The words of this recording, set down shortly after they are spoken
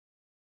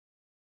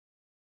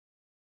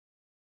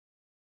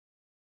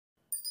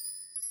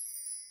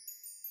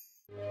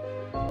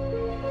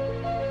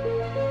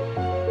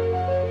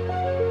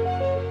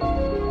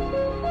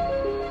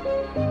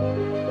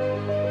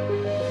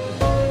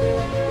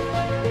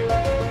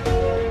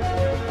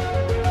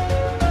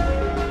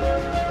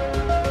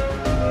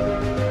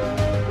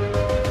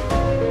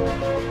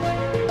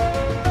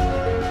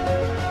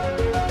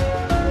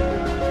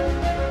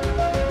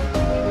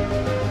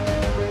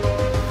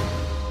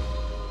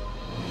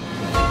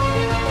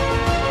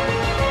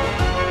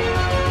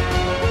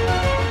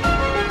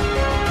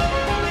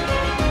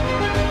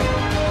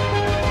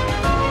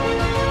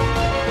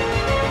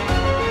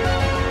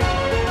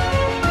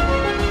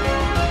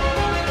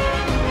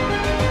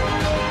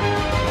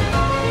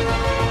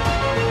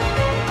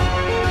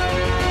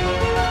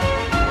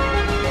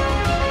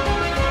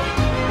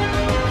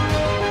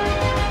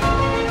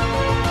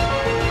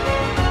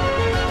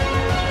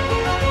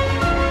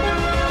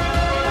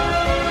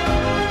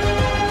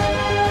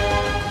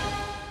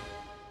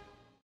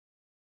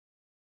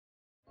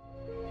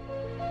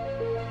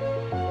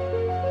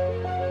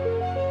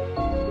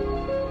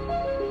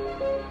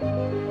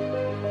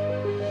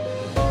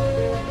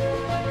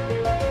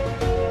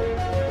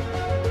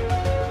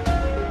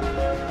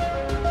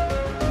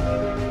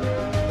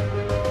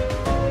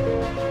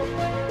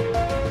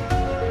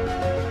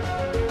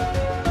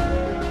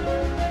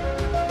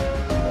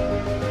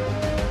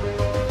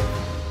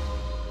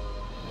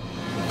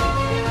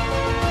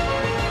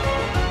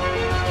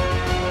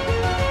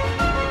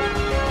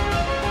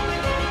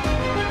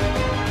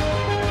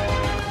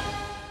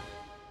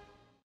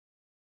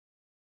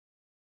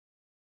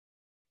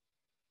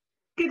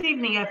Good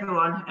evening,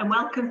 everyone, and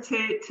welcome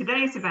to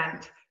today's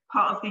event,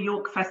 part of the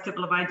York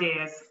Festival of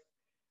Ideas.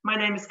 My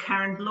name is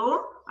Karen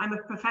Bloor. I'm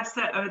a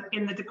professor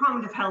in the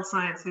Department of Health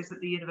Sciences at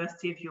the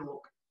University of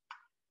York.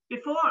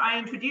 Before I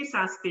introduce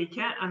our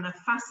speaker and the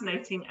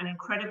fascinating and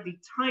incredibly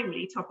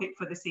timely topic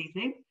for this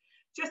evening,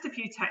 just a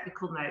few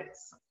technical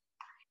notes.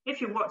 If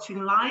you're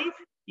watching live,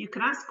 you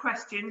can ask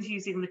questions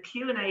using the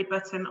Q&A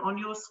button on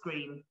your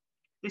screen.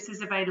 This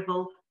is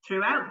available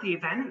throughout the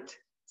event,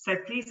 so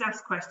please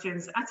ask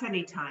questions at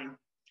any time.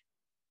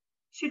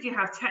 Should you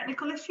have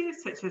technical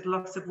issues such as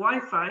loss of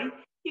Wi-Fi,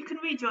 you can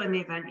rejoin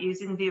the event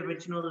using the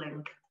original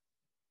link.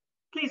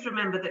 Please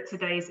remember that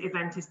today's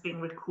event is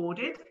being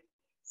recorded,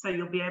 so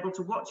you'll be able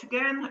to watch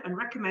again and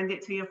recommend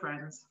it to your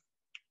friends.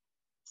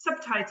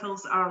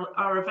 Subtitles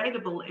are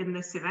available in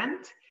this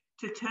event.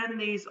 To turn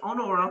these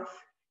on or off,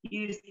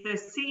 use the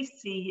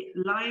CC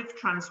Live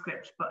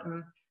Transcript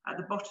button at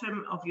the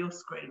bottom of your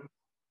screen.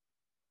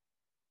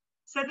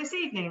 So this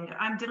evening,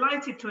 I'm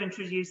delighted to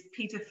introduce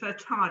Peter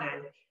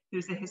Furtado,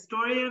 who's a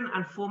historian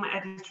and former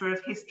editor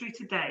of History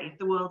Today,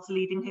 the world's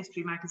leading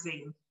history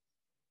magazine.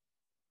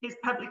 His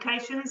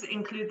publications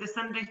include the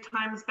Sunday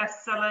Times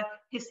bestseller,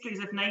 Histories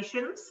of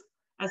Nations,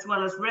 as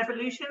well as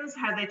Revolutions,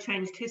 How They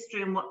Changed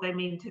History and What They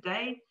Mean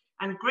Today,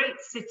 and Great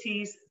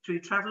Cities Through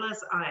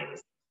Travelers'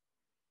 Eyes.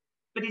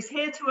 But he's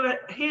here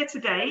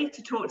today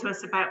to talk to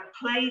us about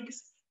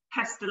plagues,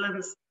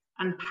 pestilence,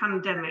 and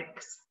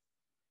pandemics,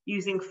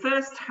 using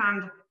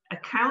first-hand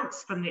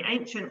accounts from the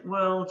ancient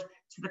world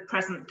to the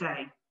present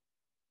day.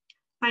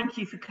 Thank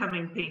you for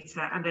coming, Peter,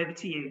 and over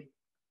to you.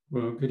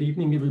 Well, good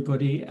evening,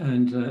 everybody,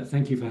 and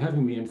thank you for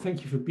having me, and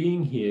thank you for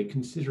being here,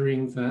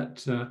 considering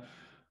that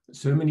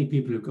so many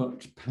people have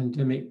got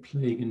pandemic,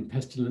 plague, and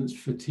pestilence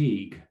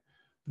fatigue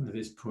by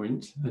this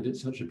point, and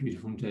it's such a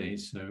beautiful day.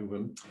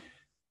 So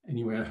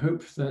anyway, I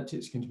hope that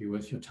it's going to be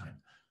worth your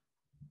time.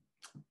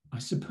 I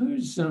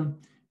suppose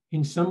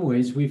in some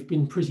ways we've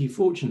been pretty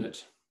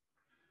fortunate.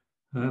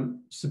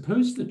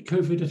 Suppose that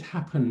COVID had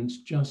happened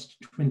just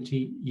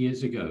 20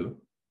 years ago.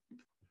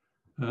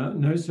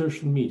 No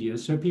social media,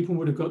 so people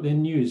would have got their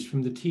news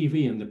from the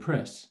TV and the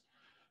press.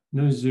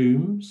 No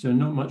Zoom, so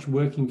not much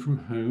working from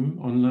home,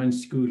 online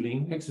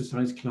schooling,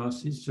 exercise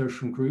classes,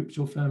 social groups,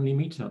 or family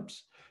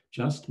meetups.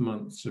 Just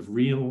months of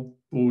real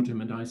boredom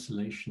and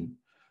isolation.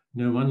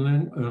 No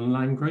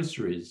online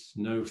groceries,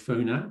 no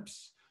phone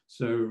apps,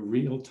 so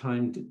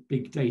real-time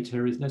big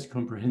data is less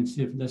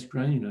comprehensive, less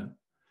granular.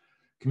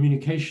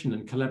 Communication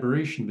and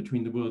collaboration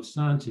between the world's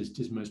scientists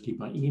is mostly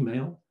by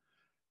email.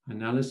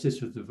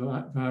 Analysis of the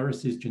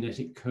virus's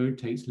genetic code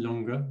takes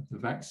longer. The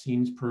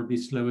vaccine's probably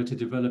slower to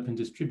develop and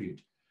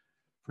distribute.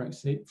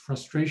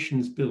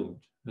 Frustrations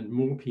build, and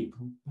more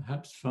people,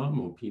 perhaps far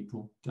more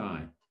people,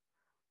 die.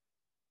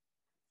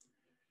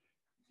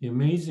 The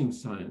amazing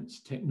science,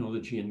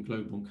 technology, and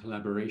global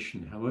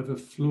collaboration, however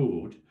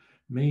flawed,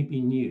 may be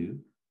new,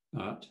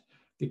 but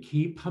the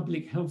key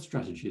public health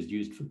strategies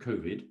used for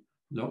COVID,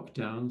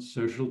 lockdowns,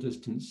 social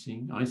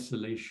distancing,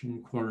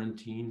 isolation,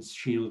 quarantines,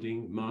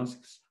 shielding,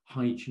 masks,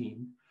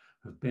 hygiene,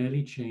 have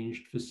barely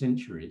changed for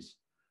centuries.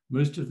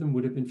 Most of them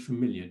would have been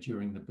familiar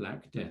during the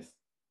Black Death.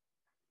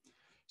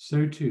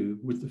 So too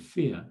would the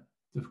fear,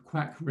 the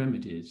quack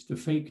remedies, the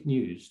fake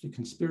news, the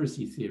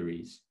conspiracy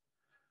theories,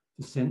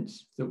 the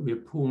sense that we're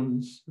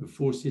pawns of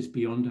forces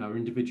beyond our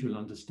individual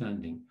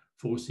understanding,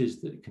 forces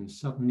that can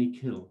suddenly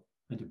kill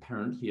and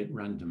apparently at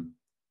random.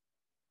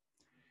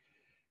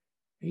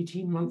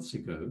 18 months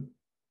ago,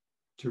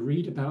 to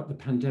read about the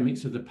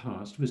pandemics of the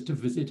past was to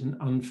visit an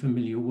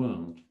unfamiliar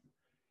world.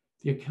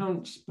 The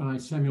accounts by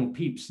Samuel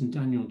Pepys and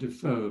Daniel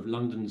Defoe of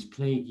London's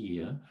plague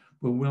year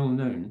were well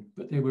known,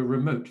 but they were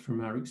remote from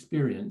our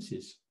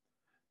experiences.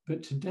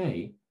 But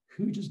today,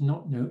 who does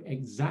not know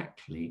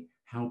exactly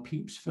how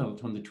Pepys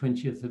felt on the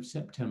 20th of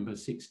September,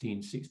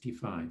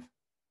 1665?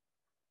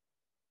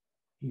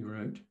 He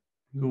wrote,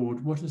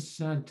 "Lord, what a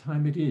sad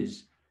time it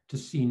is to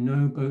see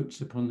no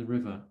boats upon the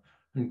river,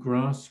 and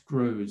grass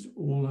grows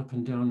all up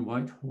and down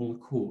Whitehall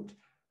Court,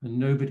 and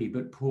nobody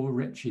but poor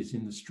wretches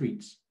in the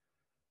streets.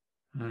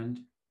 And,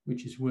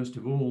 which is worst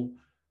of all,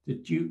 the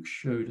Duke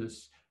showed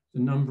us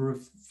the number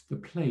of the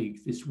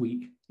plague this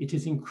week. It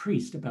has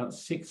increased about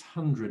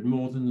 600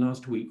 more than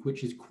last week,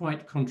 which is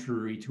quite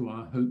contrary to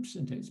our hopes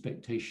and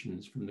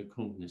expectations from the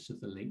coldness of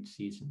the late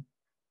season."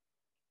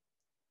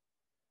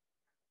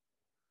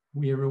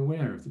 We are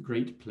aware of the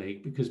Great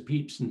Plague because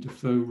Pepys and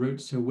Defoe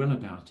wrote so well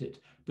about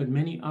it, but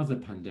many other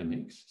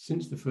pandemics,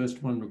 since the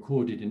first one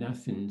recorded in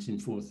Athens in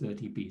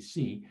 430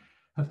 BC,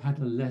 have had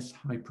a less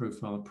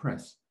high-profile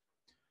press.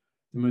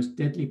 The most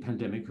deadly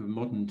pandemic of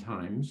modern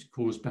times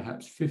caused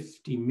perhaps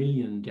 50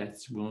 million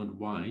deaths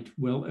worldwide,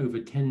 well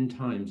over 10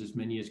 times as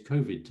many as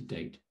COVID to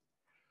date.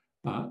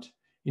 But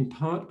in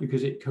part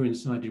because it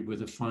coincided with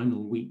the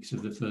final weeks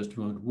of the First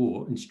World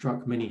War and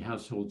struck many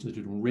households that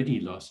had already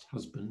lost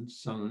husbands,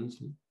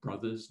 sons,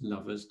 brothers,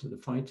 lovers to the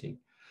fighting,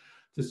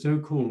 the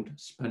so-called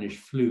Spanish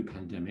flu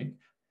pandemic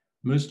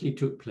mostly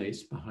took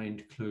place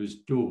behind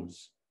closed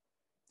doors.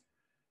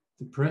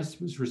 The press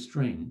was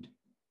restrained.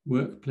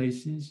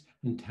 Workplaces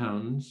and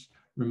towns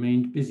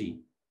remained busy.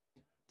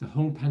 The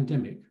whole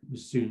pandemic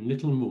was soon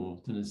little more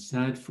than a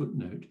sad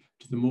footnote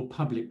to the more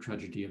public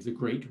tragedy of the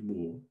Great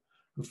War,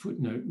 a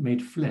footnote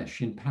made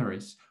flesh in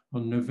Paris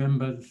on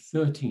November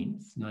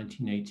 13th,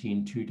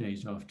 1918, 2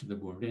 days after the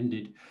war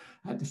ended,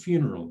 at the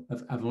funeral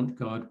of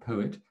avant-garde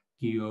poet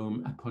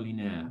Guillaume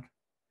Apollinaire,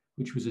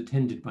 which was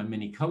attended by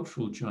many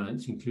cultural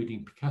giants,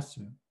 including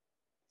Picasso.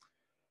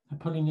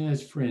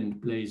 Apollinaire's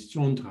friend Blaise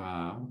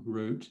Cendrars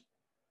wrote,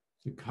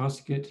 "The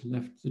casket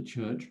left the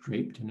church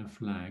draped in a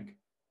flag.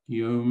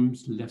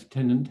 Guillaume's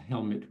lieutenant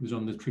helmet was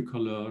on the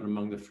tricolore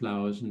among the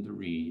flowers and the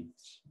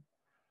wreaths.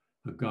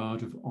 A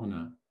guard of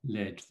honor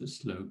led the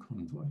slow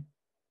convoy."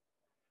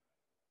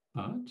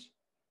 But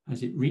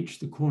as it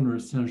reached the corner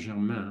of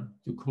Saint-Germain,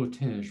 the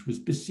cortege was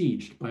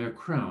besieged by a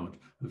crowd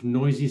of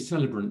noisy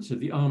celebrants of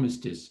the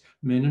armistice,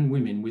 men and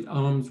women with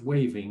arms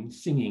waving,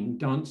 singing,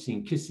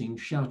 dancing, kissing,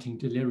 shouting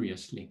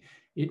deliriously.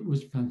 It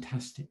was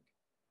fantastic.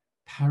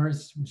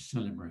 Paris was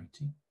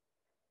celebrating.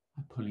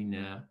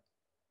 Apollinaire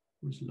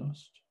was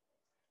lost.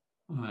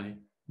 I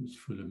was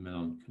full of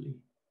melancholy.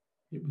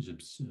 It was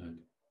absurd.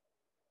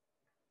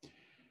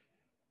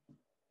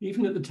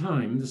 Even at the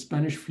time, the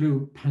Spanish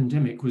flu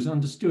pandemic was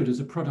understood as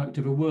a product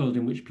of a world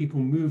in which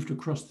people moved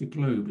across the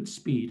globe at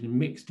speed and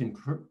mixed in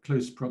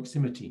close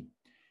proximity.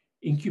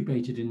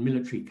 Incubated in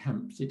military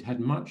camps, it had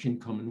much in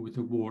common with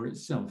the war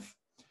itself.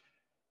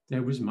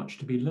 There was much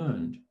to be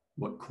learned: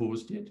 what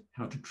caused it,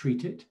 how to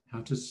treat it,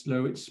 how to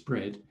slow its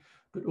spread,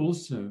 but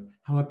also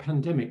how a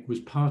pandemic was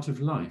part of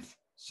life,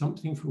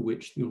 something for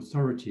which the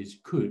authorities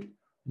could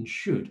and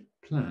should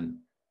plan.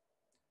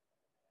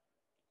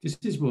 This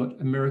is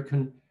what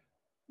American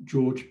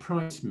George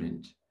Price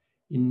meant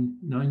in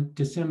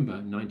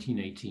December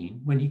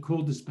 1918, when he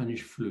called the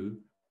Spanish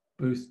flu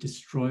both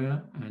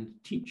destroyer and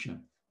teacher.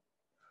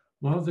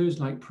 While those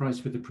like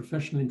Price with a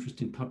professional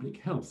interest in public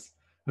health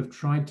have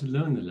tried to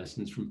learn the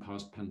lessons from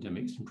past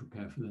pandemics and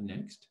prepare for the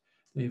next,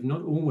 they have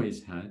not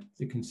always had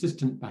the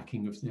consistent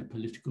backing of their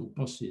political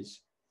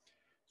bosses.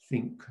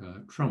 Think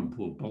Trump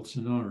or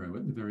Bolsonaro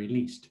at the very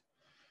least.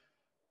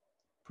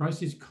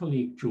 Price's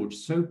colleague George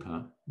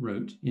Soper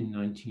wrote in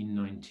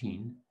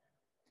 1919,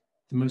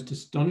 "The most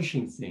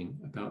astonishing thing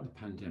about the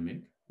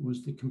pandemic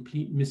was the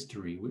complete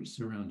mystery which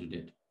surrounded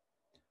it.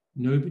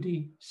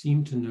 Nobody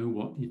seemed to know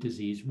what the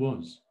disease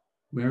was,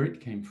 where it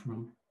came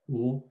from,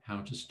 or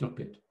how to stop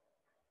it.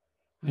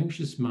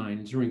 Anxious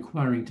minds are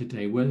inquiring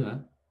today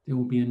whether there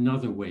will be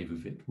another wave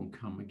of it will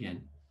come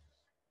again."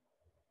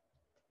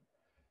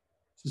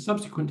 The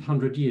subsequent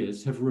 100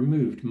 years have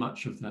removed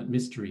much of that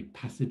mystery.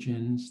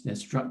 Pathogens, their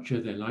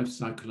structure, their life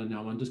cycle are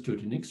now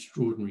understood in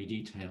extraordinary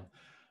detail.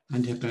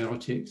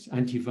 Antibiotics,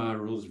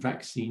 antivirals,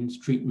 vaccines,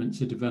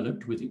 treatments are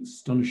developed with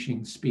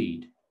astonishing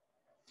speed.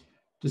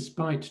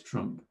 Despite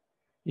Trump,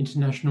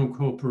 international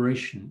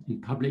cooperation in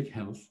public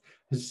health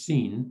has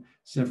seen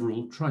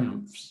several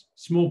triumphs.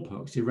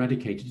 Smallpox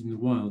eradicated in the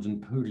wild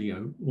and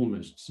polio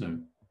almost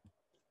so.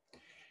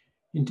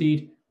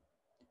 Indeed,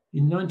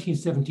 in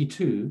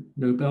 1972,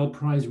 Nobel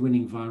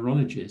Prize-winning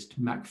virologist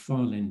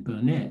Macfarlane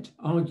Burnett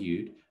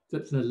argued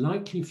that the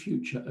likely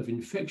future of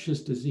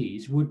infectious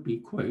disease would be,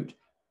 quote,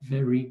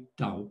 "very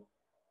dull.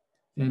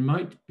 There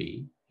might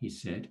be," he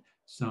said,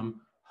 "some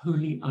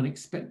wholly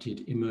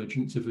unexpected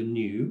emergence of a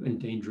new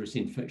and dangerous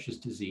infectious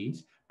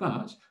disease,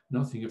 but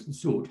nothing of the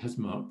sort has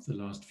marked the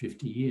last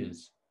 50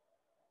 years.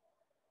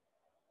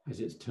 As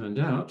it's turned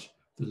out,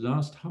 the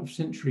last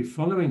half-century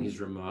following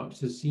his remarks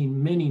has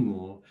seen many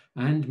more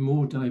and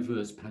more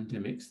diverse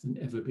pandemics than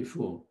ever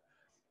before,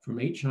 from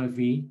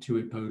HIV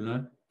to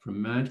Ebola,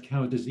 from mad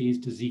cow disease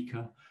to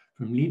Zika,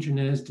 from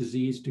Legionnaire's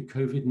disease to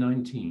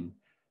COVID-19.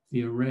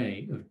 The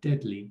array of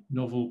deadly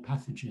novel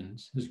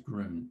pathogens has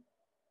grown.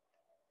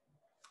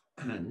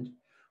 And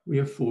we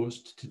are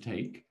forced to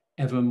take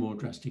ever more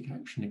drastic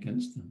action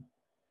against them.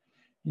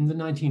 In the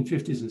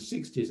 1950s and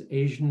 60s,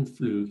 Asian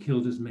flu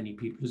killed as many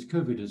people as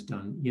COVID has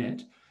done,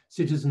 yet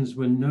citizens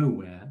were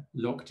nowhere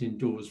locked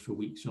indoors for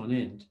weeks on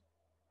end.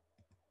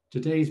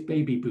 Today's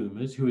baby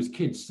boomers, who as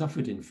kids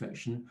suffered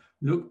infection,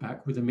 look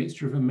back with a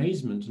mixture of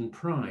amazement and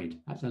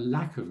pride at the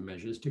lack of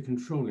measures to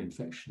control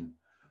infection.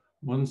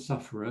 One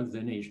sufferer,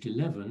 then aged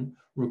 11,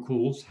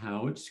 recalls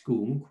how at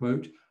school,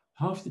 quote,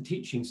 "half the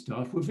teaching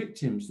staff were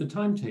victims, the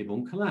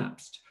timetable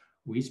collapsed.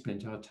 We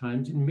spent our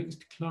times in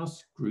mixed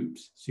class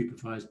groups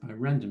supervised by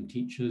random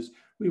teachers.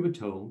 We were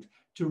told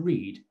to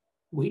read,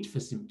 wait for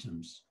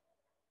symptoms."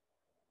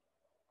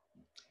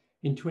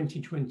 In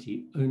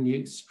 2020, only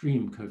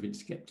extreme COVID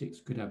skeptics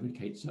could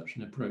advocate such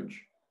an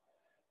approach.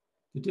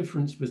 The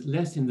difference was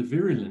less in the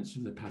virulence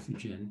of the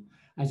pathogen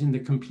as in the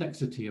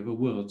complexity of a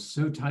world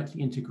so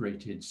tightly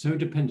integrated, so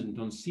dependent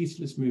on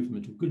ceaseless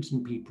movement of goods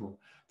and people,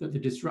 that the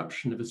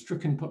disruption of a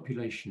stricken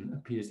population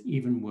appears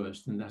even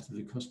worse than that of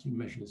the costly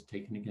measures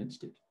taken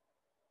against it.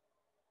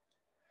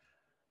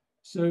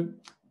 So,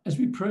 as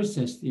we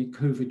process the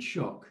COVID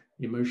shock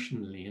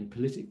emotionally and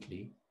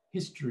politically,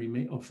 history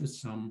may offer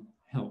some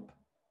help.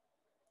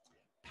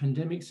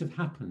 Pandemics have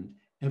happened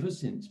ever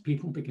since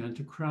people began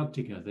to crowd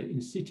together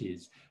in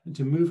cities and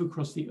to move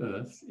across the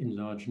earth in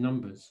large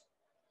numbers.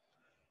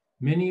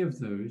 Many of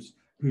those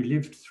who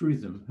lived through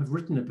them have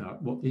written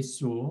about what they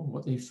saw,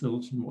 what they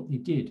felt, and what they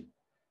did.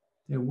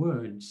 Their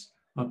words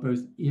are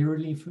both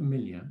eerily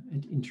familiar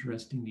and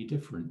interestingly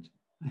different,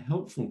 a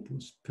helpful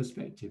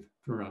perspective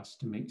for us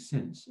to make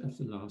sense of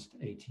the last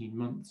 18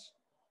 months.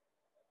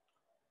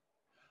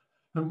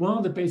 And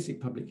while the basic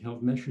public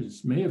health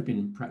measures may have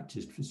been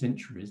practiced for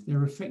centuries,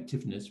 their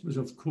effectiveness was,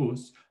 of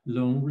course,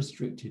 long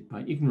restricted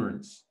by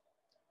ignorance.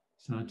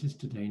 Scientists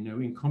today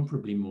know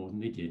incomparably more than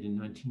they did in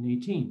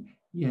 1918,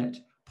 yet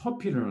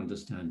popular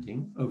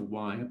understanding of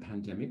why a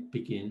pandemic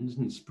begins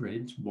and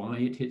spreads, why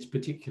it hits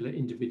particular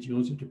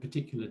individuals at a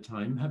particular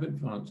time, have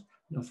advanced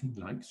nothing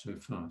like so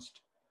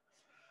fast.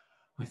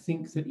 I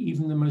think that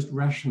even the most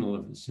rational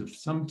of us have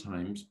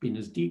sometimes been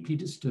as deeply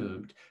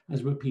disturbed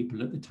as were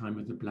people at the time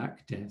of the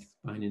Black Death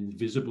by an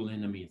invisible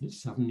enemy that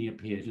suddenly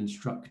appeared and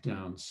struck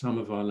down some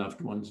of our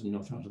loved ones and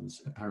not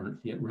others,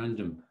 apparently at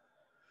random.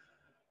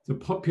 The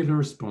popular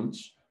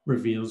response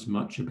reveals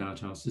much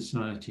about our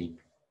society.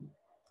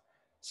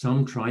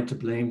 Some tried to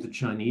blame the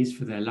Chinese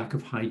for their lack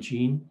of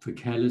hygiene, for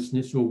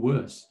carelessness, or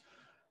worse.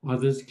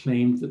 Others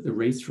claimed that the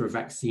race for a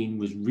vaccine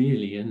was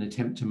really an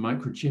attempt to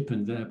microchip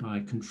and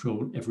thereby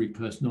control every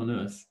person on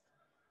Earth.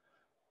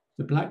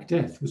 The Black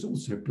Death was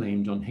also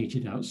blamed on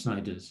hated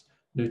outsiders,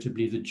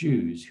 notably the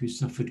Jews, who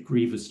suffered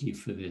grievously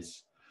for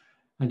this,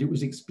 and it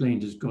was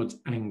explained as God's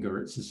anger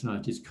at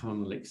society's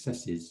carnal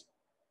excesses.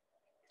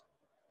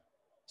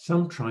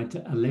 Some tried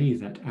to allay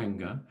that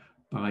anger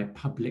by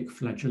public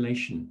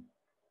flagellation.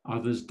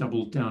 Others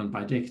doubled down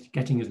by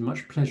getting as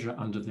much pleasure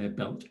under their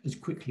belt as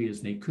quickly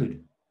as they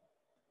could.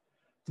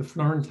 The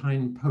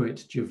Florentine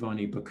poet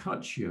Giovanni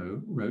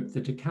Boccaccio wrote the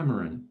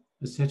Decameron,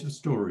 a set of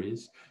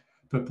stories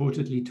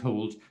purportedly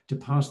told to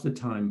pass the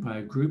time by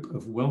a group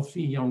of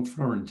wealthy young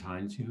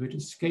Florentines who had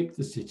escaped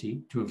the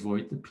city to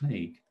avoid the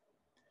plague.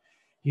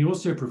 He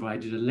also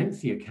provided a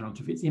lengthy account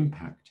of its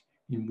impact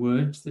in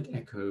words that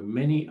echo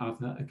many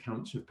other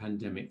accounts of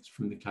pandemics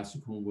from the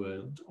classical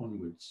world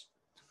onwards.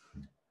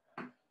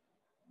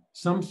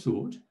 Some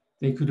thought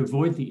they could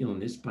avoid the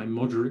illness by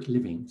moderate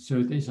living,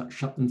 so they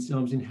shut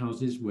themselves in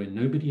houses where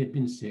nobody had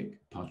been sick,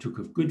 partook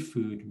of good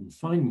food and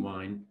fine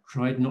wine,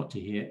 tried not to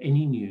hear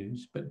any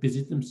news, but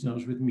busied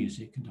themselves with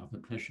music and other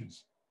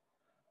pleasures.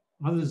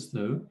 Others,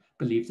 though,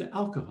 believed that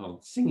alcohol,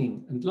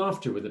 singing, and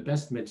laughter were the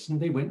best medicine.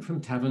 They went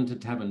from tavern to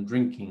tavern,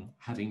 drinking,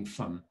 having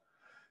fun.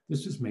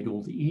 This was made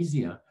all the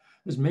easier,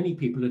 as many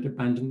people had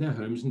abandoned their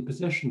homes and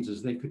possessions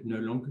as they could no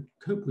longer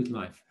cope with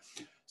life.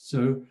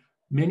 So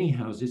many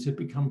houses had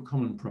become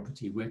common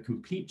property where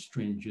complete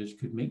strangers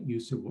could make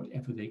use of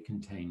whatever they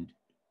contained.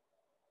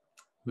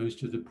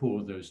 Most of the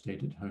poor, though,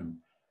 stayed at home.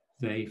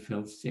 They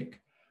fell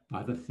sick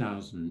by the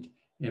thousand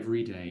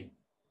every day,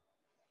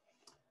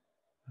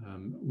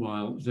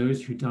 while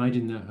those who died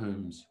in their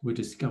homes were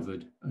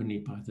discovered only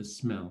by the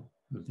smell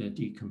of their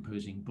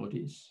decomposing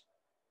bodies.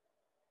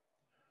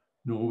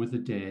 Nor were the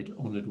dead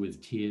honored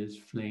with tears,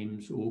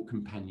 flames, or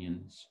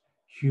companions.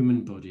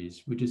 Human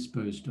bodies were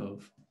disposed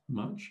of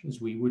much as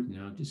we would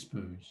now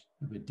dispose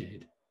of a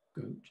dead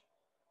goat.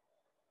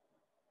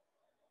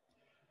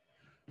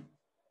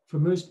 For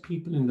most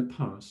people in the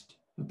past,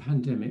 a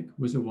pandemic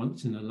was a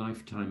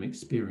once-in-a-lifetime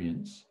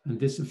experience, and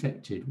this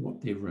affected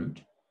what they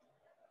wrote.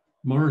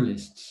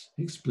 Moralists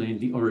explained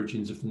the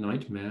origins of the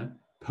nightmare,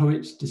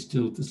 poets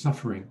distilled the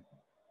suffering.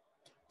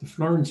 The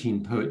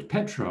Florentine poet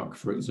Petrarch,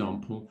 for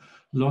example,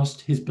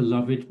 lost his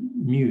beloved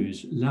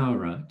muse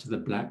Laura to the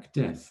Black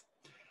Death,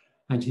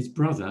 and his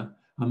brother,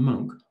 a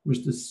monk,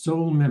 was the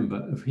sole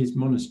member of his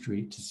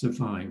monastery to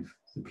survive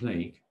the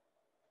plague.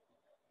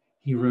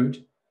 He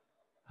wrote,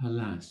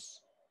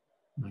 "Alas,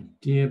 my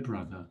dear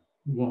brother,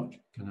 what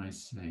can I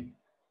say?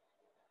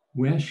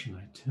 Where shall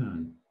I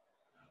turn?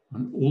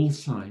 On all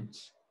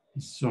sides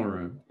is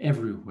sorrow,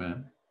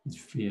 everywhere is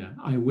fear.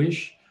 I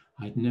wish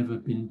I'd never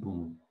been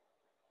born,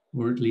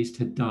 or at least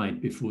had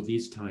died before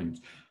these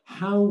times.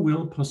 How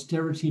will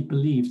posterity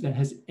believe there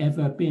has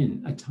ever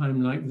been a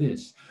time like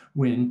this,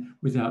 when,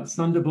 without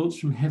thunderbolts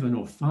from heaven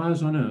or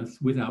fires on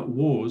earth, without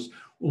wars,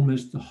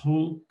 almost the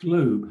whole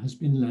globe has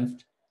been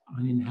left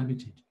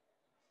uninhabited?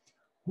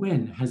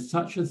 When has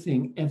such a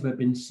thing ever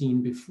been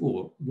seen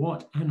before?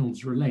 What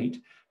annals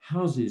relate?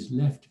 Houses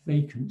left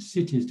vacant,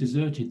 cities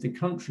deserted, the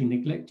country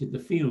neglected, the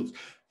fields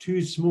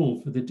too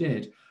small for the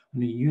dead,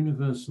 and a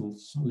universal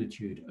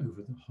solitude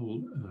over the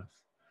whole earth.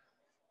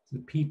 The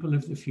people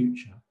of the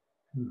future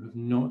who have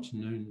not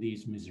known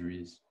these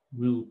miseries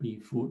will be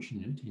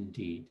fortunate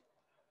indeed.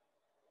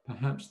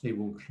 Perhaps they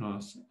will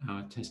class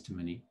our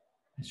testimony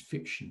as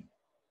fiction."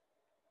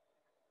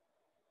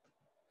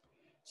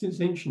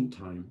 Since ancient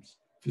times,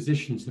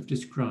 physicians have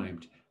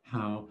described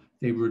how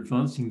they were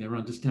advancing their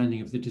understanding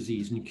of the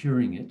disease and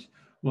curing it,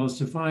 while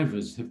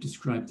survivors have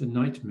described the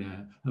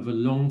nightmare of a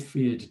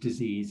long-feared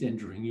disease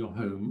entering your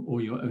home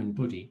or your own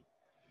body.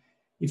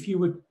 If you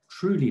were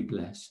truly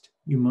blessed,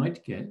 you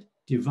might get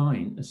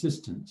divine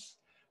assistance,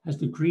 as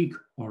the Greek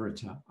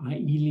orator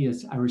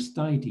Aelius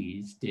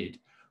Aristides did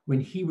when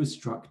he was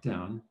struck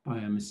down by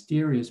a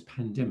mysterious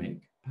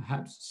pandemic,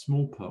 perhaps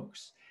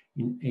smallpox,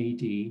 in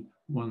AD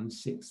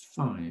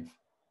 165.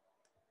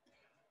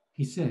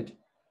 He said,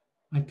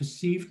 "I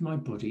perceived my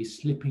body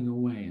slipping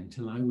away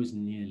until I was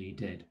nearly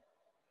dead.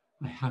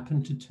 I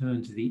happened to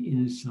turn to the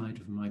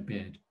inside of my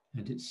bed,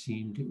 and it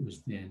seemed it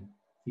was then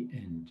the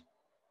end."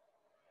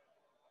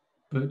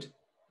 But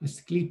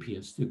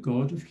Asclepius, the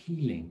god of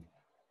healing,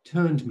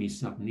 turned me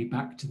suddenly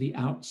back to the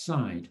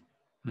outside,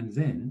 and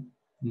then,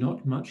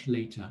 not much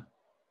later,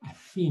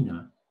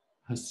 Athena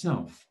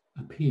herself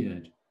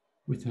appeared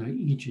with her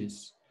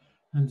aegis,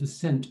 and the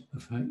scent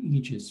of her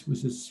aegis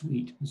was as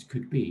sweet as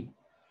could be,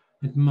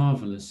 and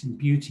marvelous in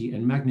beauty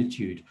and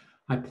magnitude.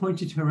 I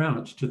pointed her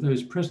out to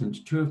those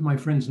present, 2 of my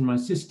friends and my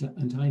sister,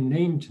 and I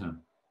named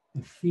her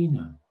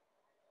Athena.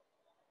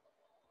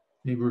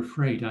 They were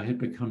afraid I had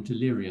become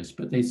delirious,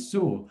 but they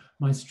saw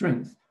my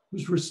strength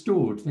was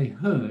restored. They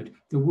heard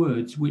the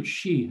words which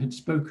she had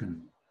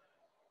spoken.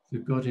 The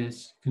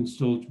goddess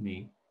consoled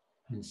me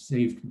and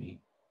saved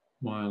me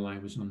while I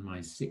was on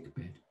my sick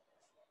bed.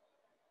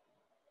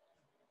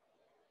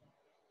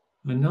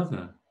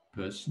 Another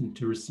person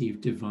to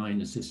receive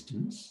divine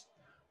assistance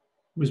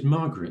was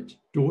Margaret,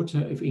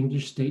 daughter of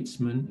English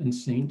statesman and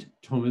Saint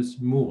Thomas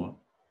More.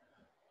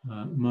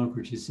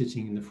 Margaret is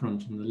sitting in the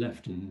front on the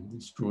left in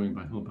this drawing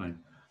by Holbein.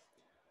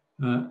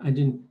 And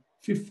in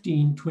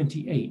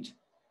 1528,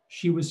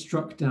 she was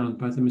struck down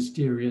by the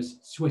mysterious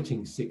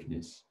sweating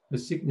sickness, a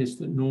sickness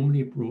that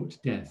normally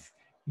brought death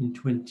in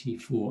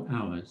 24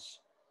 hours.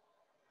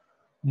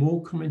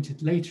 More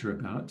commented later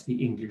about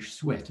the English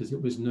sweat, as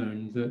it was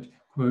known that,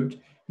 quote,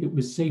 "it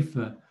was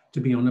safer to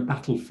be on a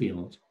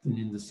battlefield than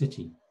in the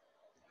city."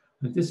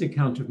 And this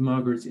account of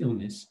Margaret's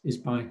illness is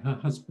by her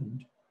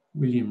husband,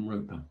 William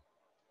Roper.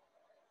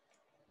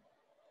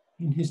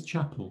 In his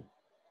chapel,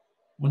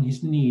 on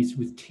his knees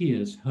with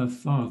tears, her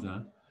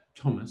father,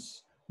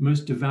 Thomas,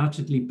 most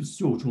devoutly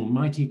besought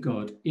Almighty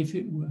God, if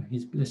it were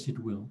his blessed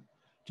will,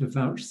 to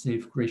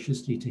vouchsafe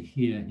graciously to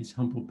hear his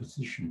humble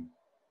petition,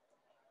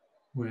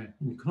 where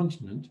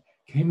incontinent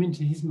came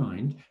into his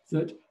mind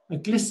that a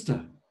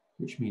glister,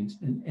 which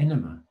means an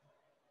enema,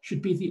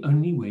 should be the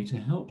only way to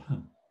help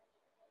her.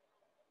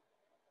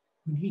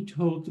 When he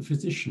told the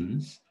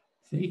physicians,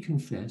 they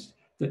confessed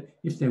that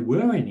if there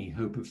were any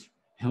hope of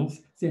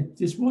health, then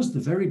this was the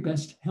very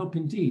best help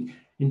indeed.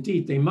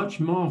 Indeed, they much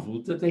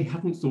marveled that they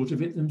hadn't thought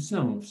of it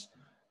themselves.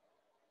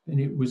 Then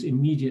it was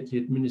immediately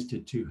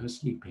administered to her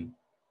sleeping.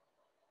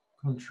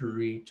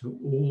 Contrary to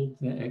all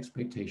their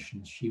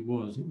expectations, she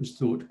was, it was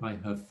thought, by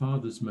her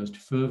father's most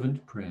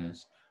fervent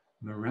prayers,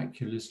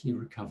 miraculously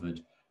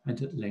recovered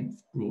and at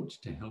length brought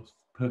to health,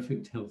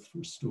 perfect health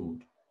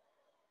restored.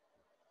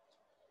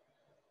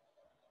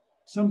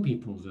 Some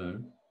people,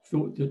 though,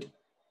 thought that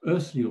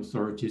earthly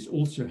authorities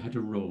also had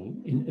a role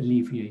in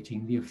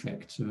alleviating the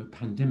effects of a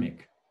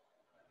pandemic.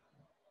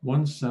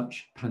 One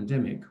such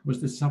pandemic was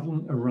the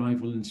sudden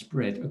arrival and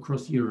spread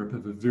across Europe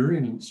of a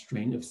virulent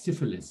strain of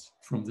syphilis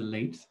from the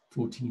late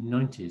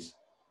 1490s.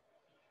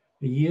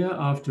 A year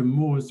after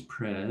More's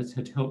prayers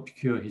had helped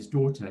cure his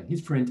daughter,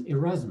 his friend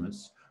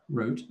Erasmus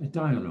wrote a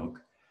dialogue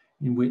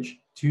in which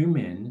 2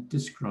 men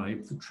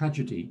described the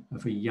tragedy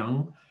of a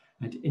young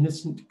and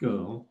innocent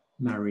girl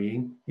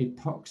marrying a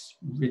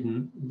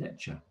pox-ridden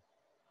lecher.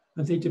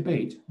 And they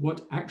debate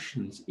what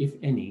actions, if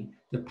any,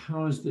 the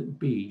powers that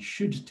be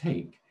should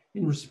take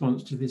in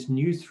response to this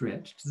new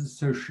threat to the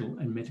social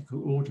and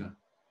medical order.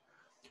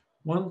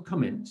 One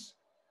comments,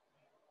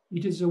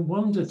 "It is a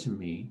wonder to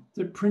me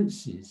that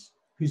princes,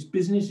 whose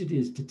business it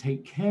is to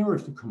take care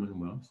of the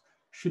Commonwealth,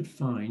 should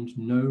find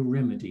no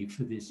remedy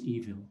for this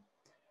evil.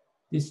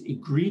 This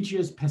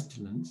egregious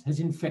pestilence has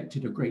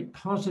infected a great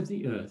part of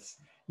the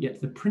earth, yet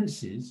the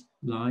princes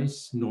lie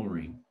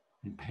snoring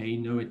and pay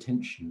no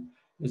attention,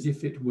 as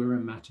if it were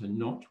a matter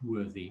not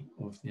worthy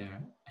of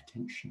their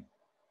attention."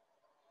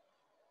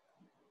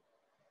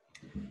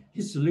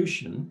 His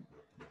solution,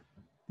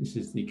 this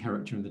is the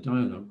character in the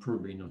dialogue,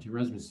 probably not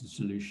Erasmus's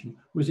solution,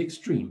 was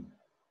extreme.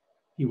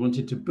 He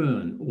wanted to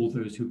burn all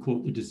those who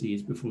caught the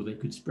disease before they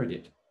could spread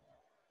it.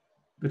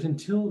 But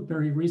until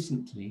very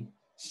recently,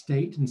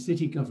 state and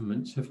city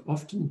governments have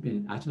often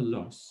been at a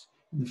loss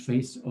in the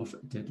face of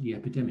a deadly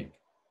epidemic.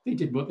 They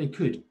did what they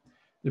could.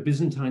 The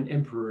Byzantine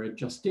Emperor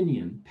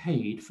Justinian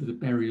paid for the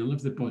burial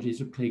of the bodies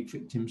of plague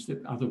victims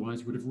that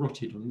otherwise would have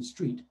rotted on the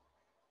street.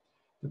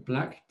 The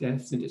Black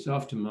Death and its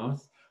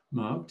aftermath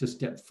marked a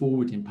step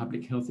forward in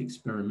public health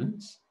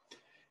experiments.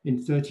 In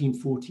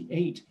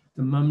 1348,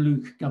 the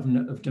Mamluk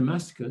governor of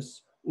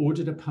Damascus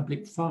ordered a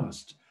public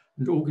fast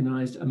and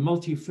organized a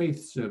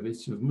multi-faith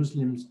service of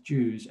Muslims,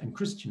 Jews, and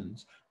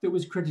Christians that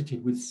was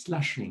credited with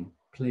slashing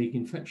plague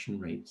infection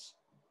rates.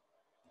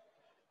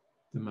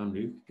 The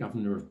Mamluk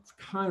governor of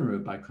Cairo,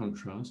 by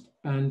contrast,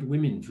 banned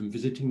women from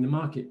visiting the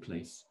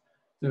marketplace,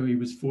 though he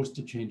was forced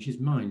to change his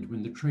mind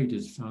when the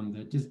traders found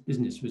their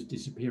business was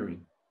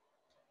disappearing.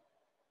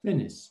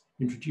 Venice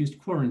introduced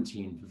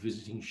quarantine for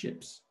visiting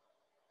ships.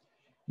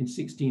 In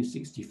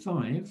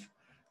 1665,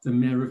 the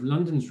Mayor of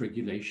London's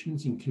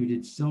regulations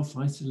included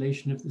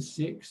self-isolation of the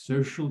sick,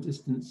 social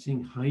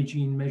distancing,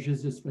 hygiene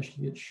measures,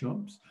 especially at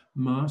shops,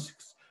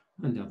 masks,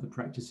 and other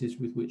practices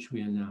with which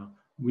we are now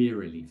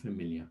wearily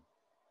familiar.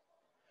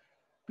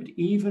 But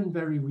even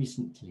very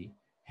recently,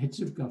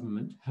 heads of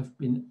government have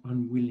been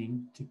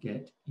unwilling to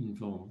get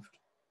involved,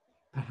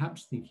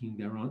 perhaps thinking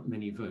there aren't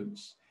many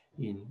votes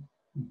in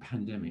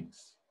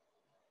pandemics.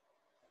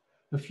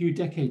 A few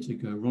decades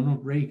ago,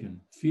 Ronald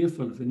Reagan,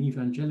 fearful of an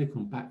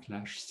evangelical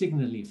backlash,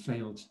 signally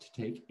failed to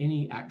take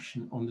any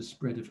action on the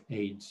spread of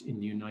AIDS in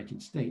the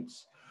United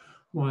States,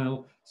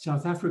 while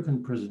South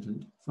African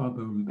President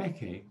Thabo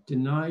Mbeki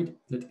denied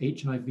that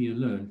HIV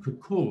alone could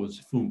cause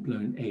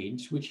full-blown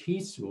AIDS, which he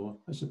saw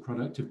as a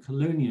product of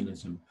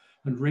colonialism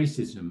and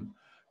racism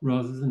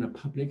rather than a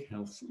public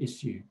health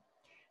issue.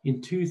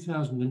 In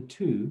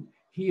 2002,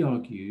 he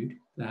argued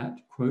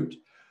that, quote,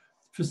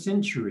 "For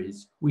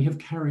centuries, we have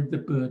carried the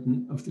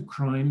burden of the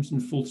crimes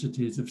and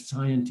falsities of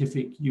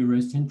scientific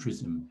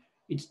Eurocentrism,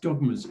 its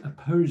dogmas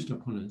imposed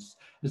upon us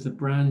as the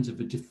brands of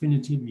a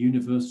definitive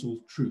universal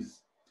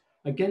truth.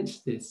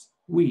 Against this,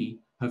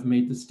 we have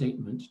made the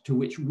statement to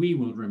which we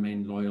will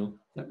remain loyal,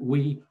 that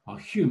we are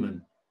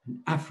human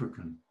and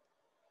African.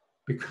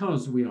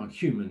 Because we are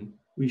human,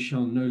 we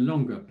shall no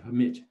longer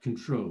permit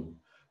control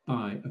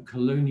by a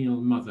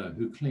colonial mother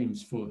who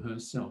claims for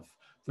herself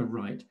the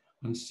right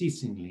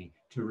unceasingly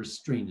to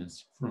restrain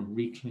us from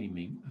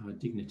reclaiming our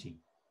dignity."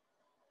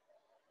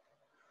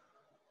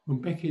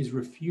 Mbeki's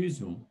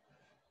refusal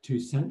to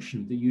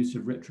sanction the use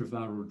of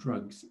retroviral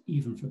drugs,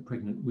 even for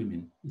pregnant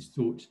women, is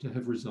thought to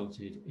have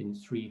resulted in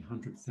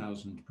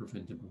 300,000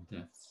 preventable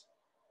deaths.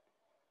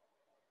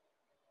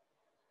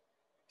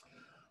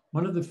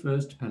 One of the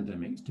first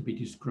pandemics to be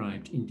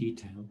described in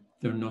detail,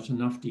 though not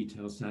enough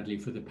detail, sadly,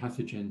 for the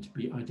pathogen to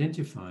be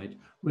identified,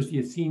 was the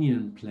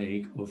Athenian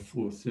plague of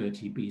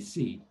 430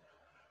 BC,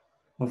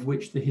 of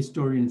which the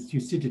historian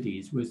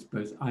Thucydides was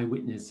both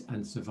eyewitness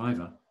and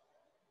survivor.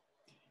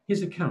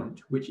 His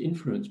account, which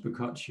influenced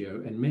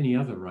Boccaccio and many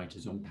other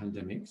writers on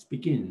pandemics,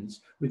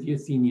 begins with the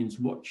Athenians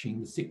watching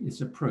the sickness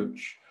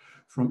approach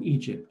from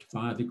Egypt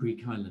via the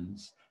Greek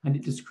islands, and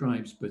it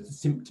describes both the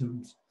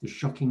symptoms, the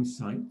shocking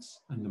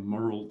sights, and the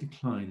moral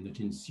decline that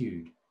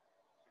ensued.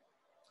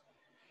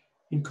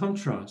 In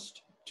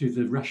contrast to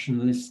the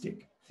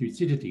rationalistic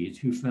Thucydides,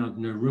 who found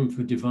no room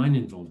for divine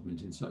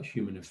involvement in such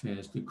human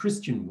affairs, the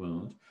Christian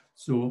world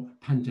saw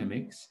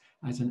pandemics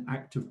as an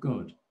act of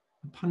God,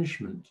 a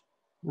punishment,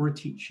 or a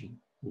teaching,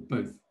 or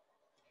both.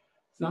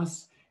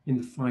 Thus, in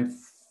the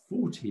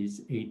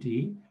 540s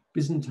AD,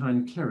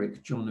 Byzantine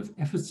cleric John of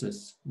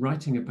Ephesus,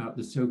 writing about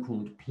the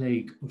so-called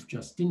plague of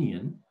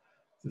Justinian,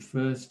 the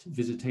first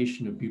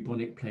visitation of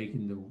bubonic plague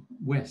in the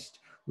West,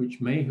 which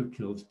may have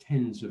killed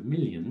tens of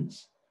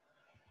millions,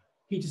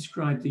 he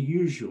described the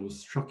usual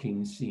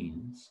shocking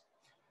scenes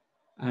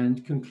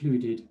and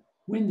concluded,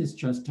 "When this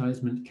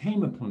chastisement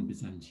came upon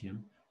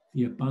Byzantium,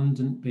 the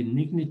abundant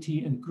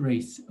benignity and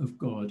grace of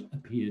God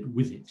appeared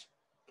with it."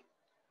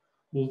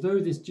 Although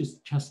this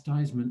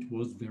chastisement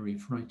was very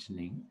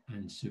frightening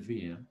and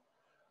severe,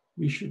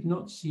 we should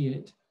not see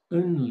it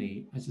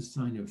only as a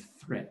sign of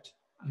threat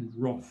and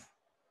wrath,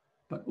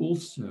 but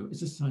also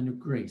as a sign of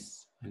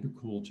grace and a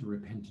call to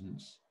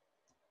repentance.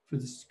 For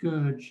the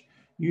scourge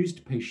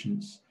used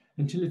patience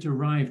until it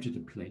arrived at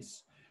a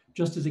place,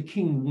 just as a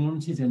king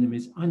warns his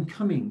enemies, "I'm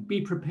coming,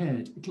 be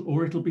prepared,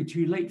 it'll be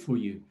too late for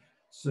you."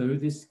 So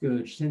this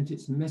scourge sent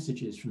its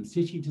messages from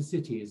city to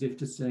city as if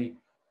to say,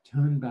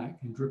 "Turn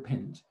back and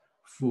repent,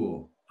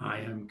 for I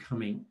am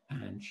coming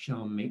and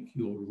shall make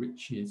your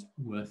riches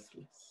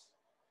worthless."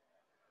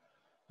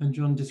 And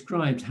John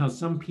describes how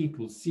some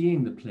people,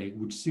 seeing the plague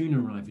would soon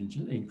arrive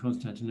in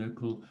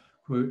Constantinople,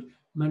 quote,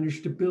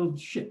 "managed to build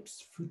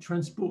ships to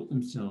transport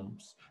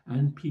themselves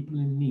and people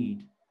in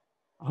need.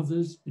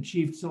 Others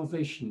achieved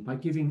salvation by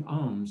giving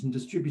alms and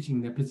distributing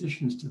their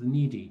possessions to the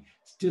needy.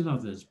 Still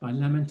others by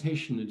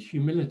lamentation and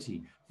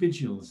humility,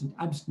 vigils and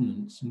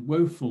abstinence and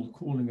woeful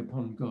calling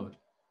upon God.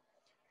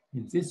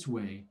 In this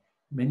way,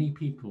 many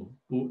people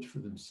bought for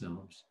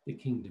themselves the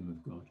kingdom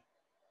of God."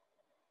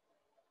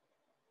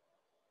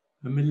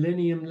 A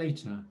millennium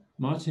later,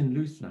 Martin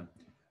Luther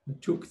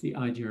took the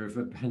idea of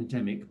a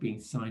pandemic being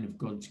a sign of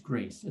God's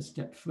grace a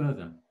step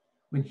further,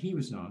 when he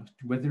was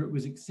asked whether it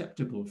was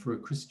acceptable for a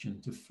Christian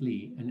to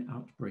flee an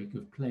outbreak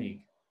of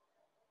plague.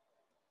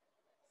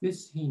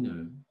 This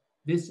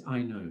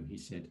I know, he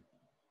said,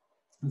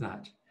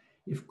 that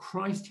if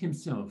Christ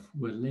himself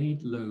were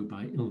laid low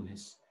by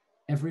illness,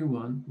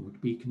 everyone would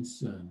be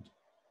concerned,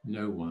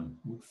 no one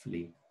would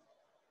flee.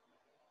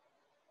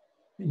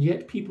 And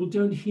yet people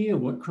don't hear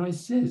what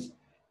Christ says.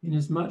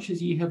 "Inasmuch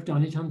as ye have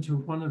done it unto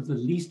one of the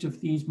least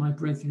of these, my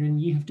brethren,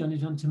 ye have done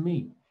it unto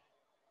me."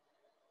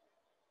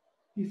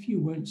 If you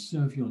won't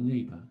serve your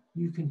neighbor,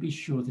 you can be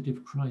sure that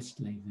if Christ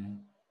lay there,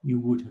 you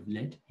would have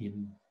let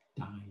him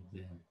die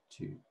there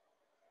too.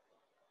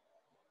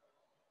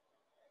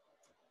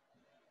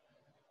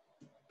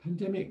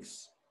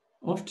 Pandemics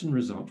often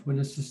result when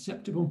a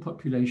susceptible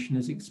population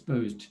is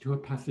exposed to a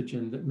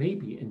pathogen that may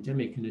be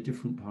endemic in a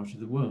different part of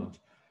the world.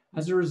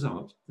 As a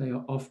result, they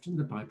are often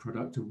the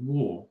byproduct of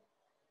war.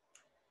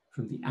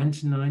 from the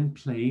Antonine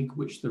Plague,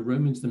 which the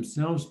Romans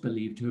themselves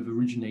believed to have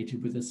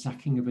originated with the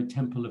sacking of a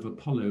temple of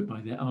Apollo by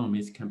their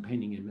armies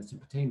campaigning in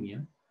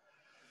Mesopotamia,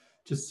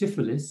 to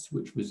syphilis,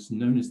 which was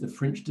known as the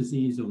French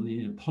disease or the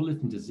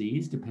Neapolitan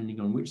disease, depending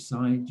on which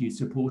side you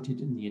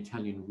supported in the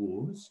Italian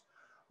wars,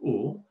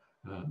 or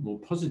more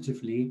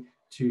positively,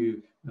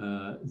 to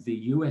the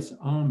US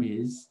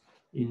armies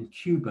in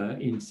Cuba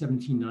in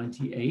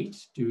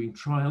 1798, doing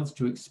trials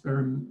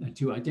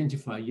to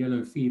identify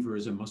yellow fever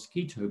as a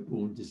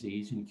mosquito-borne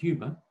disease in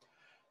Cuba.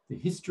 The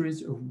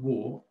histories of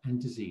war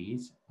and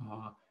disease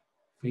are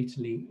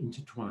fatally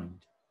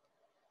intertwined.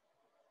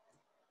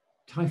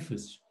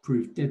 Typhus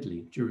proved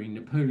deadly during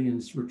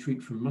Napoleon's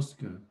retreat from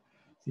Moscow,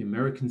 the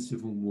American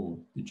Civil War,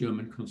 the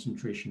German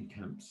concentration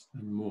camps,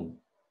 and more.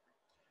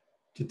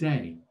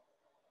 Today,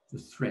 the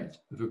threat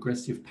of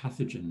aggressive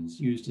pathogens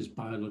used as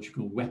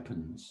biological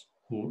weapons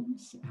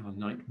haunts our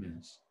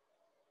nightmares.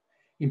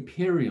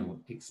 Imperial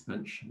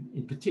expansion,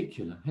 in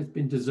particular, has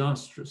been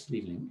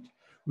disastrously linked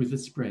with the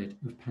spread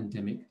of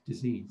pandemic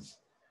disease.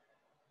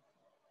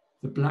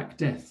 The Black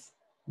Death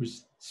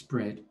was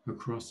spread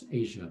across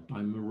Asia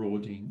by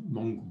marauding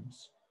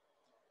Mongols.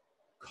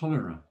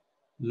 Cholera,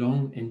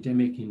 long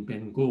endemic in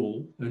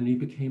Bengal, only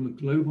became a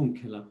global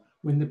killer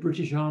when the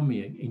British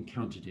Army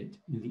encountered it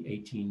in the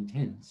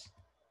 1810s.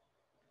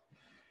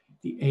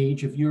 The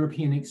age of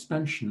European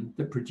expansion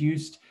that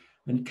produced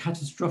a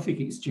catastrophic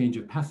exchange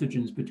of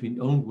pathogens between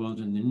the Old World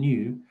and the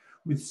New,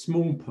 with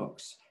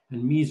smallpox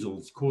and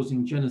measles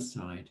causing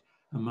genocide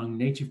among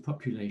native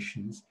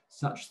populations,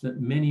 such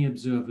that many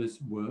observers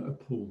were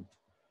appalled.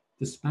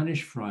 The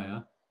Spanish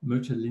friar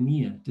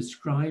Motolinia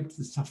described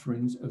the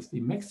sufferings of the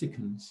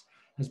Mexicans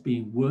as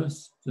being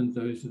worse than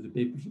those of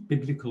the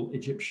biblical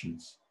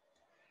Egyptians.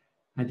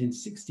 And in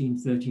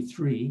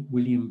 1633,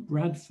 William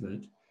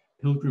Bradford,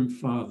 Pilgrim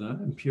Father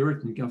and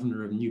Puritan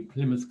governor of New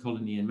Plymouth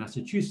Colony in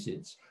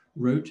Massachusetts,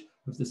 wrote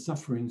of the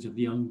sufferings of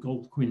the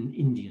Algonquin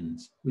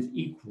Indians with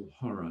equal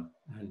horror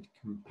and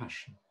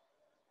compassion.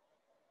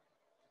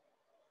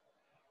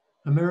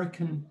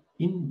 African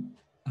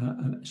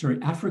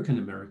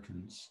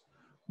Americans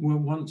were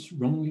once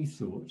wrongly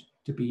thought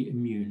to be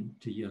immune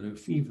to yellow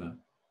fever,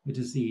 a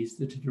disease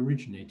that had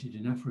originated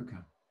in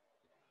Africa.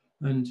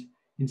 And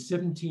in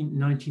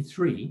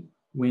 1793,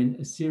 when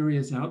a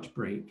serious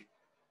outbreak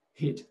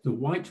hit the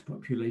white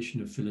population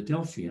of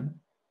Philadelphia,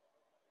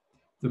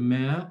 the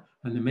mayor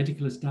and the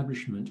medical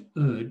establishment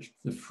urged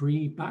the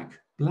free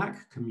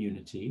black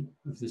community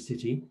of the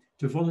city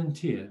to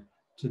volunteer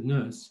to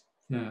nurse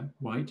their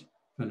white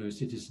fellow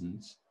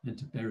citizens and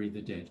to bury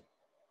the dead.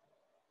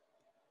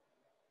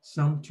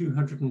 Some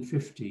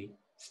 250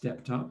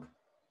 stepped up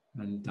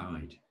and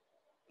died,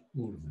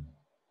 all of them.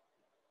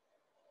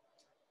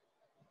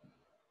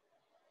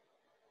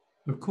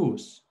 Of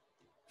course,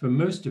 for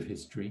most of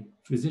history,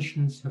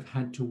 physicians have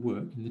had to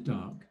work in the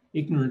dark,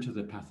 ignorant of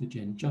the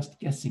pathogen, just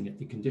guessing at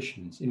the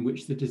conditions in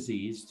which the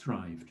disease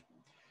thrived.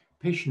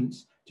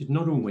 Patients did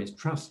not always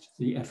trust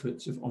the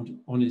efforts of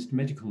honest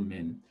medical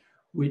men,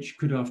 which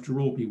could after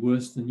all be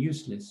worse than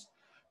useless,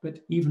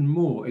 but even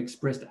more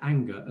expressed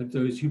anger at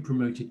those who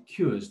promoted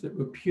cures that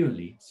were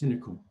purely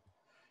cynical.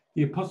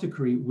 The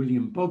apothecary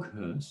William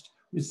Boghurst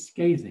was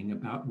scathing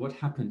about what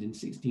happened in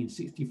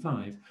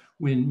 1665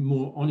 when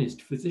more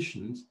honest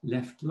physicians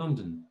left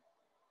London.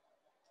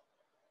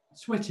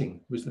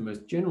 Sweating was the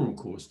most general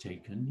course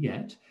taken,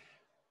 yet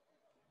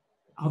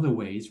other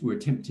ways were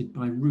attempted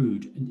by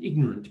rude and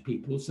ignorant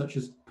people, such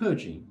as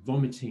purging,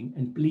 vomiting,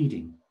 and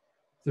bleeding.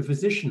 The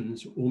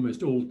physicians,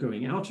 almost all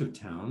going out of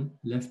town,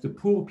 left the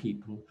poor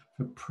people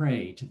for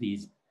prey to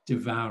these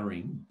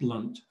devouring,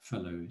 blunt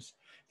fellows.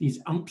 These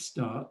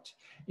upstart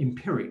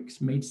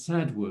empirics made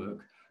sad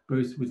work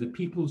both with the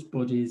people's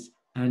bodies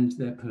and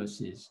their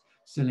purses,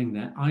 selling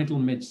their idle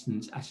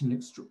medicines at an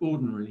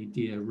extraordinarily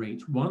dear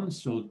rate. One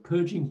sold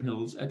purging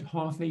pills at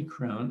half a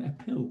crown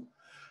a pill,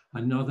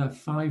 another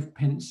 5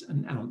 pence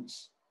an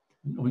ounce,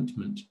 an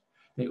ointment.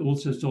 They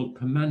also sold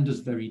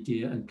pomanders very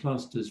dear and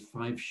plasters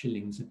 5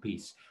 shillings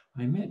apiece.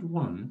 I met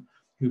one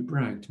who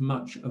bragged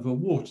much of a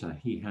water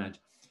he had.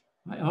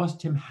 I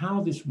asked him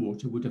how this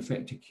water would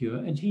affect a cure,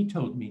 and he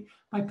told me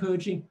by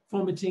purging,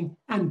 vomiting,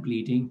 and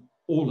bleeding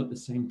all at the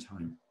same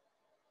time.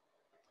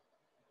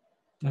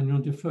 Daniel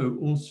Defoe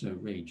also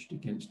raged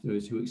against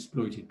those who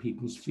exploited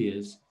people's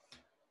fears.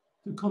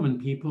 The common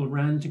people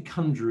ran to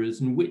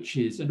conjurers and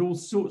witches and all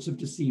sorts of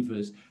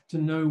deceivers to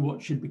know what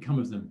should become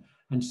of them,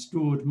 and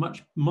stored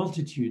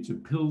multitudes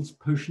of pills,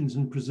 potions,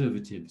 and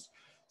preservatives,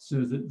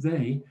 so that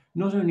they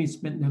not only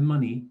spent their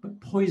money, but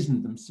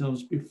poisoned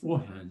themselves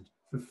beforehand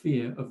for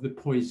fear of the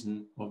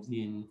poison of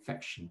the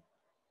infection.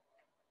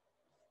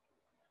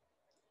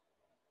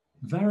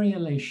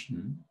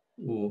 Variolation,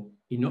 or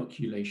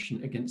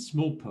inoculation against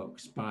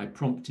smallpox by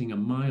prompting a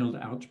mild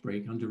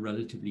outbreak under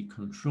relatively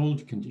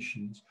controlled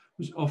conditions,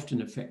 was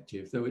often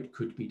effective, though it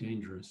could be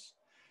dangerous.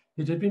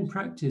 It had been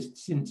practiced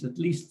since at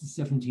least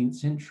the 17th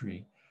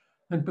century,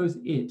 and both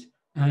it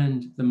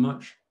and the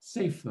much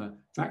safer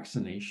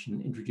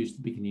vaccination introduced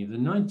at the beginning of the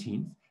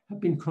 19th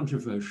have been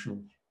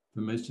controversial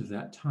for most of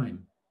that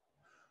time.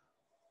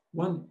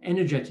 One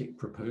energetic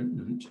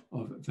proponent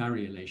of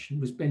variolation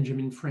was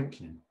Benjamin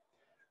Franklin,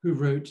 who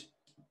wrote,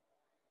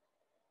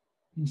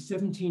 "In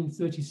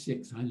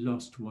 1736, I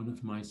lost one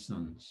of my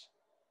sons,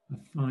 a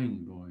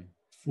fine boy,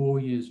 4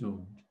 years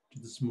old, to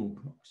the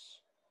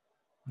smallpox.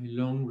 I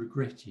long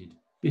regretted,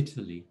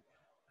 bitterly,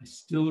 I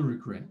still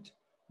regret,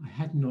 I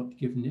had not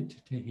given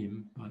it to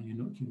him by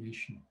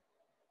inoculation."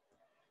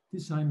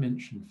 This I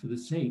mention for the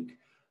sake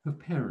of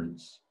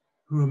parents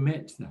who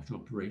omit that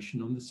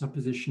operation on the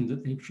supposition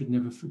that they should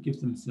never forgive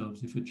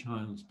themselves if a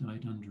child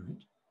died under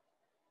it.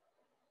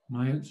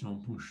 My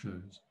example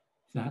shows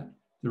that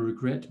the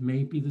regret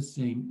may be the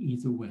same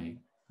either way,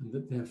 and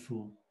that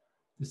therefore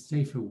the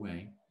safer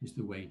way is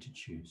the way to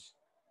choose.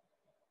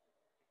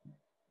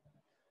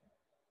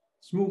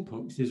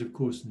 Smallpox is, of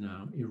course,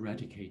 now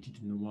eradicated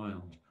in the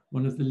wild.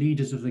 One of the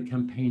leaders of the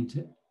campaign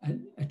to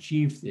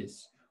achieve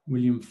this,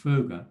 William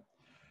Foger,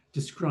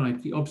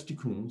 described the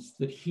obstacles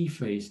that he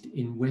faced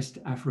in West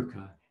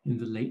Africa in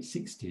the late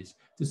 60s,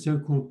 the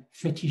so-called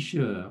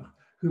féticheurs,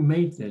 who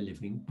made their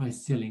living by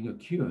selling a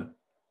cure.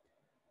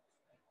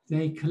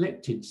 They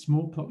collected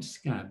smallpox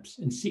scabs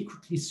and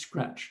secretly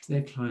scratched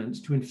their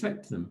clients to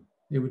infect them.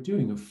 They were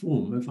doing a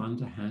form of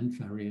underhand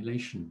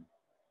variolation.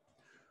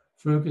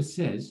 Foger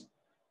says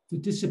the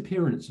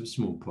disappearance of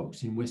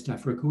smallpox in West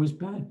Africa was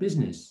bad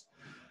business,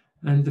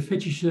 and the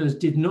féticheurs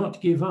did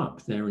not give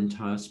up their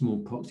entire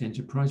smallpox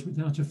enterprise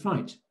without a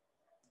fight.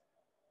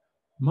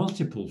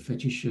 Multiple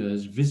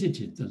féticheurs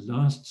visited the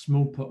last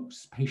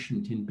smallpox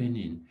patient in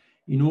Benin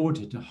in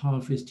order to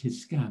harvest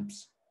his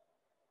scabs,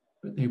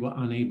 but they were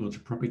unable to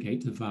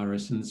propagate the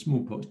virus, and the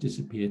smallpox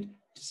disappeared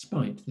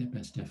despite their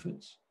best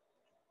efforts.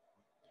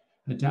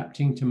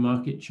 Adapting to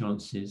market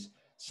chances,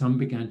 some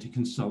began to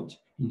consult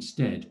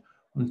instead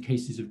on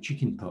cases of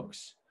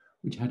chickenpox,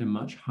 which had a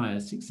much higher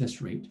success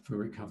rate for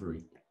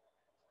recovery.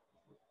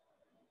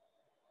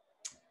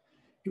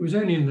 It was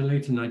only in the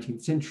later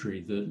 19th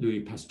century that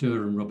Louis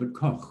Pasteur and Robert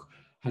Koch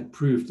had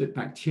proved that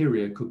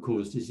bacteria could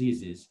cause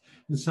diseases,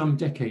 and some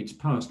decades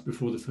passed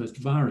before the first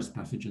virus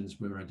pathogens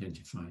were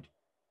identified.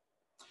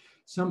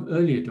 Some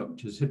earlier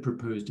doctors had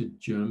proposed a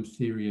germ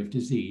theory of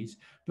disease,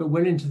 but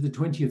well into the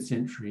 20th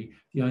century,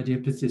 the idea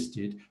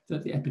persisted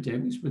that the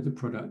epidemics were the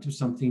product of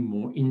something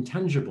more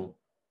intangible.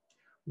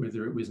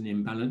 Whether it was an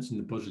imbalance in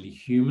the bodily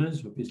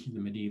humours, obviously the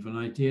medieval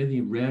idea,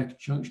 the rare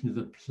conjunction of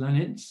the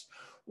planets,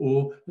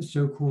 or a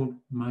so-called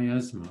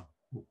miasma,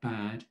 or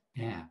bad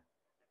air.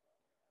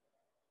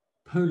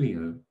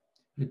 Polio,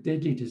 a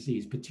deadly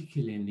disease,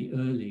 particularly in the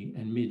early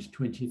and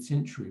mid-20th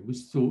century,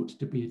 was thought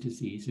to be a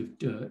disease of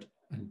dirt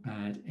and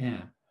bad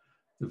air.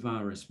 The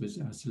virus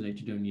was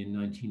isolated only in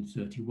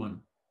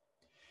 1931.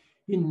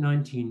 In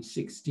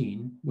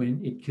 1916,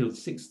 when it killed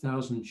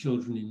 6,000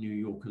 children in New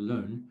York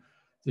alone,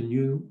 the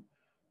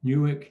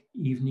Newark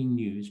Evening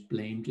News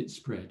blamed its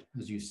spread,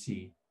 as you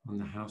see, on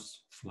the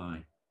house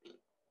fly.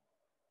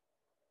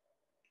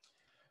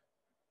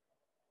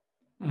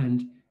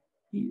 And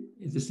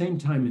at the same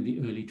time in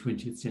the early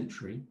 20th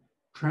century,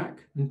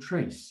 track and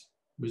trace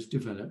was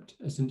developed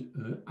as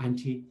an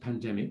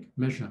anti-pandemic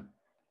measure.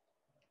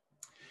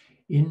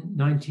 In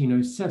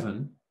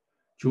 1907,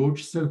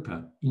 George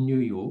Soper in New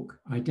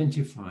York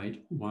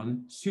identified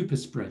one super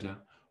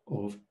spreader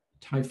of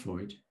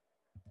typhoid.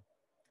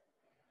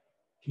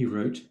 He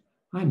wrote,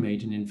 "I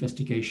made an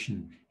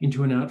investigation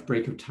into an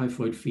outbreak of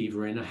typhoid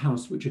fever in a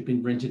house which had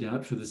been rented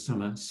out for the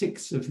summer.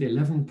 6 of the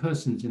 11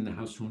 persons in the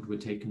household were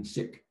taken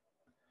sick.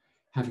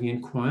 Having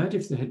inquired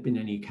if there had been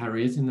any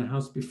carriers in the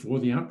house before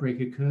the outbreak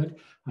occurred,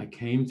 I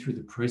came through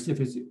the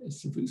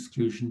process of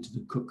exclusion to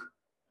the cook.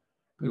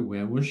 But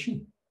where was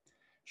she?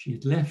 She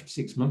had left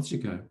 6 months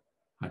ago.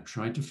 I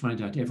tried to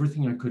find out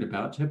everything I could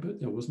about her, but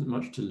there wasn't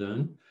much to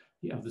learn.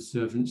 The other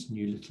servants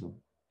knew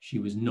little. She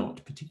was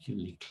not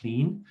particularly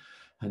clean.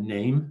 Her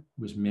name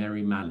was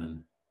Mary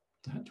Mallon.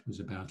 That was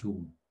about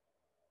all."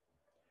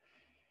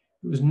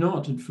 It was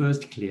not at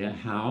first clear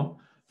how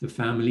the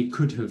family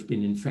could have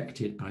been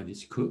infected by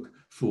this cook,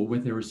 for where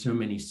there are so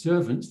many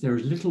servants, there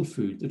is little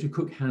food that a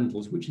cook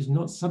handles which is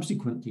not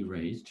subsequently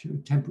raised to a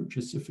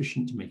temperature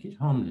sufficient to make it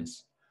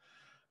harmless.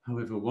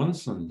 However, one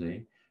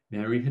Sunday,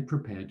 Mary had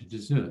prepared a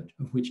dessert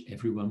of which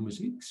everyone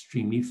was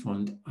extremely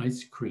fond,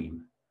 ice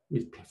cream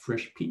with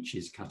fresh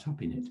peaches cut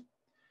up in it.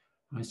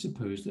 I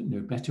suppose that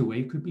no better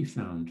way could be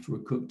found for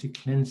a cook to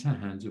cleanse her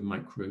hands of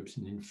microbes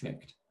and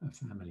infect a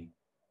family.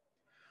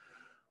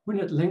 When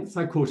at length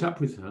I caught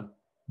up with her,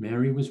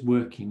 Mary was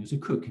working as a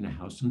cook in a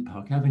house on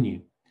Park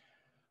Avenue.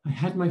 I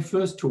had my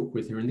first talk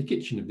with her in the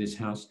kitchen of this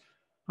house.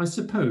 I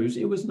suppose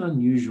it was an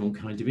unusual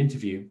kind of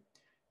interview.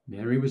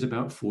 Mary was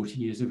about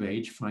 40 years of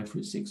age,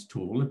 5'6"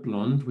 tall, a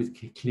blonde with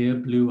clear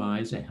blue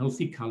eyes, a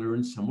healthy colour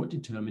and somewhat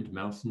determined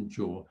mouth and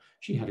jaw.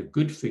 She had a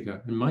good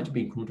figure and might have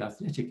been called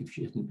athletic if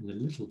she hadn't been a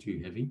little too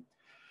heavy.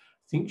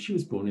 I think she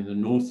was born in the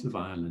north of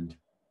Ireland.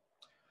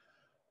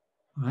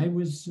 I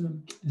was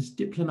as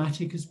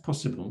diplomatic as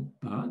possible,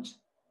 but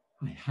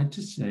I had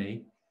to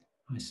say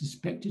I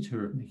suspected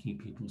her of making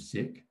people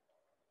sick,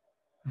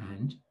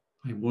 and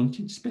I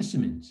wanted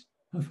specimens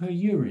of her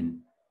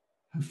urine,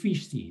 her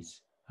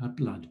feces, her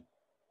blood.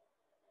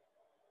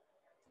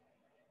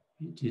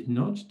 It did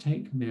not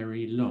take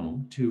Mary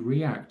long to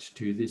react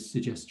to this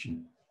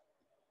suggestion.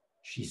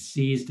 She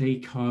seized a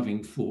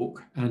carving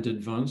fork and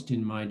advanced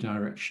in my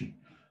direction.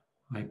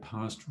 I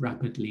passed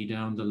rapidly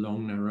down the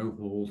long, narrow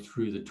hall,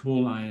 through the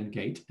tall iron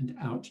gate and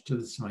out to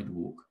the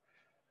sidewalk.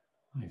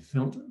 I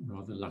felt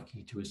rather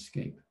lucky to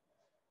escape.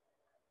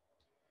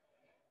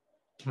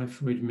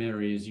 Typhoid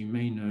Mary, as you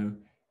may know,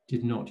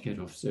 did not get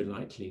off so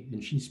lightly,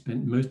 and she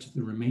spent most of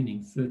the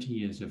remaining 30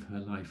 years of her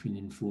life in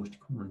enforced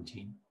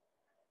quarantine.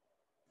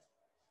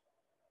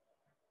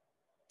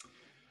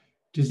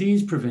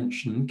 Disease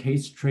prevention,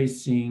 case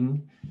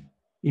tracing,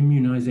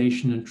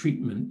 immunization and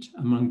treatment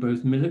among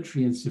both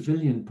military and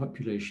civilian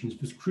populations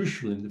was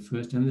crucial in the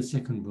First and the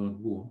Second World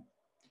War.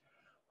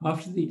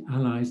 After the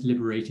Allies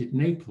liberated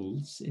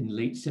Naples in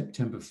late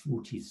September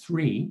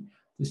 1943,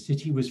 the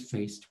city was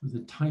faced with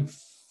a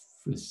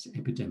typhus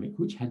epidemic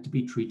which had to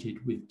be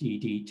treated with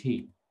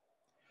DDT.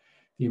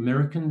 The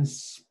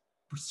Americans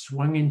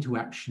swung into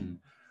action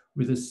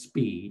with a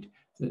speed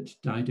that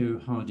Dido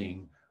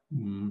Harding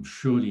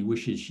surely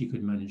wishes she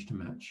could manage to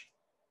match.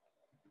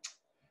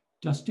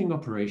 Dusting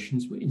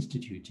operations were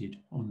instituted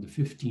on the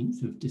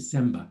 15th of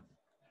December.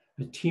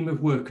 A team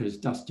of workers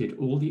dusted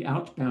all the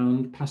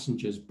outbound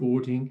passengers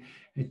boarding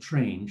a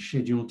train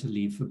scheduled to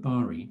leave for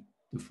Bari.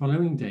 The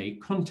following day,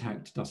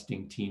 contact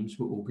dusting teams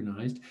were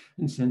organized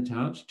and sent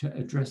out to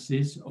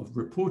addresses of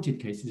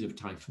reported cases of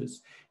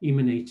typhus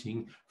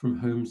emanating from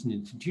homes and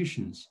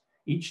institutions.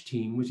 Each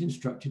team was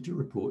instructed to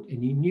report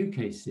any new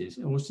cases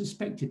or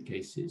suspected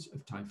cases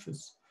of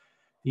typhus.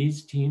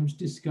 These teams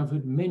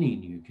discovered many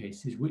new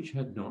cases which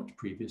had not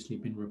previously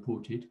been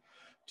reported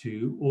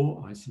to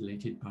or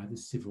isolated by the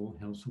civil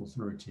health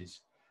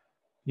authorities.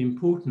 The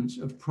importance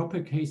of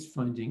proper case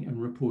finding and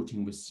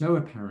reporting was so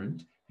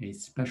apparent, a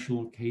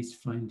special case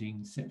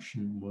finding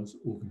section was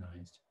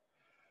organized.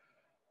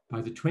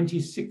 By the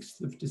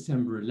 26th of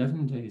December,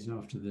 11 days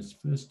after this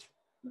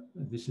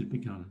had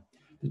begun,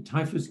 the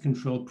typhus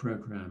control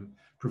program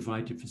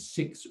provided for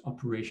 6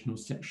 operational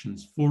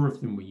sections. 4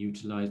 of them were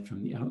utilized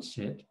from the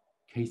outset: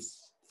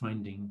 case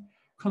finding,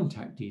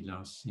 contact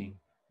delousing,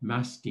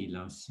 mass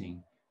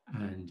delousing,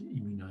 and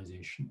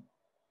immunization.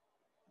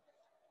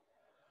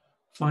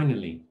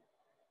 Finally,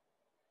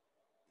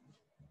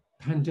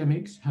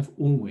 pandemics have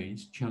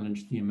always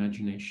challenged the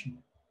imagination.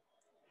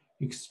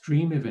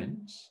 Extreme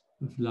events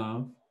of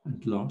love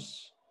and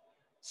loss,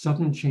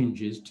 sudden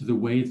changes to the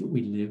way that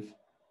we live,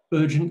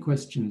 urgent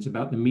questions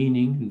about the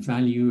meaning and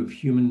value of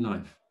human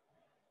life.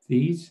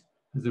 These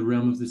are the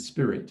realm of the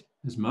spirit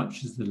as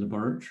much as the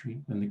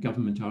laboratory and the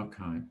government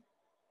archive.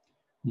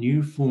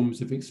 New forms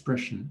of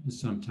expression are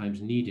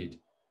sometimes needed.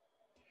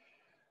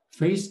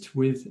 Faced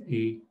with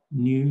a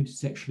new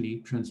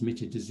sexually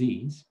transmitted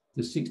disease,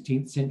 the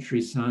 16th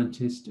century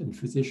scientist and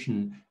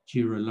physician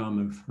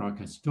Girolamo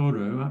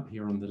Fracastoro, up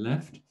here on the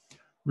left,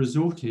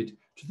 resorted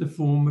to the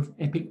form of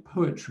epic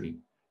poetry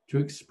to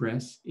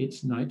express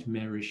its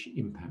nightmarish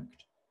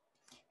impact.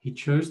 He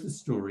chose the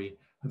story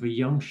of a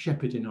young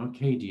shepherd in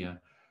Arcadia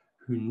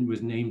who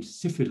was named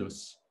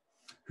Syphilus,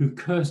 who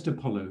cursed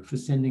Apollo for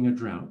sending a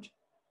drought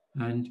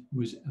and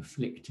was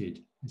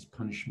afflicted as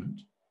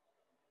punishment.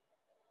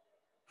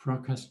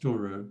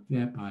 Fracastoro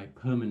thereby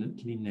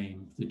permanently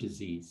named the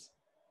disease.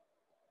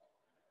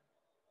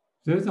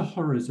 Though the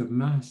horrors of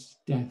mass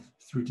death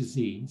through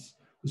disease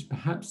was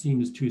perhaps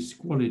seen as too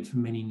squalid for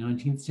many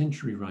 19th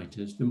century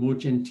writers, the more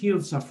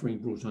genteel suffering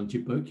brought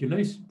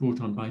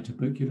on by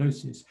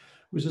tuberculosis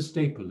was a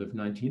staple of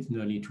 19th and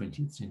early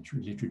 20th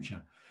century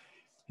literature.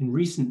 In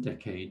recent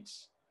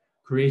decades,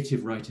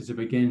 creative writers have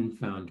again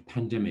found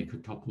pandemic a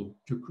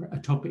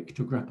topic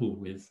to grapple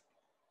with.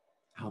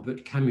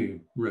 Albert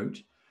Camus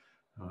wrote,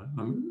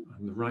 on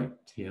the right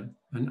here,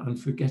 an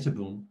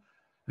unforgettable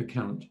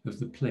account of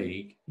the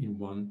plague in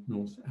one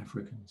North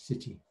African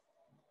city.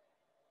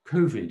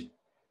 COVID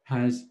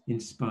has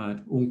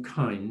inspired all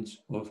kinds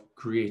of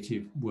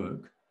creative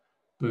work,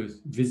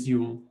 both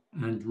visual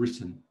and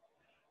written,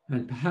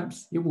 and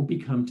perhaps it will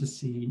become to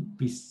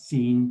be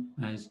seen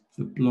as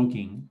the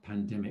blogging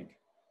pandemic.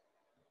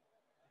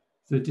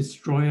 The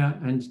destroyer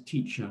and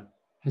teacher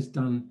has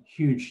done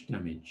huge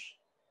damage,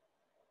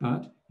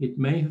 but it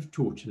may have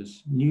taught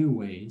us new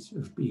ways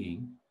of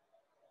being,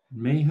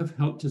 may have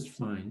helped us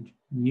find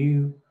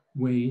new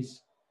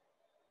ways,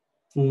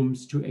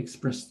 forms to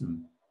express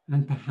them,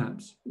 and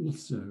perhaps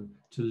also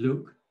to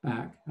look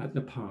back at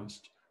the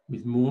past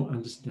with more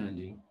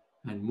understanding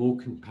and more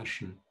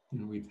compassion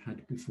than we've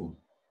had before.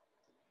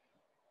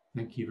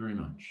 Thank you very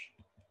much.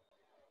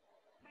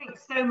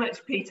 Thanks so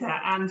much, Peter.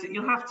 And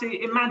you'll have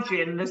to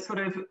imagine the sort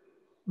of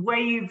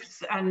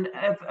waves and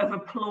of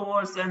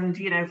applause and,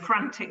 you know,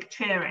 frantic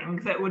cheering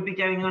that would be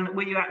going on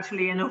were you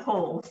actually in a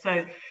hall.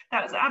 So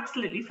that was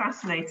absolutely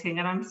fascinating.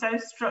 And I'm so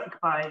struck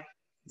by,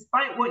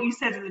 despite what you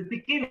said at the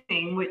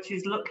beginning, which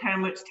is look how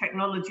much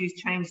technology's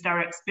changed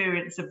our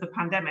experience of the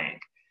pandemic.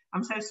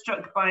 I'm so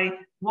struck by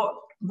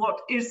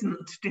what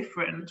isn't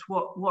different,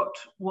 what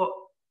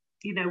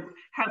you know,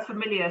 how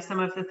familiar some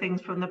of the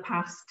things from the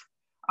past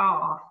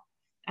are.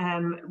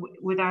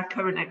 with our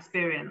current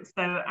experience.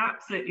 So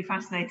absolutely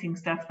fascinating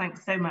stuff.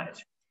 Thanks so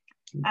much.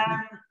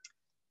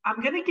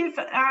 I'm going to give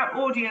our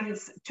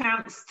audience a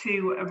chance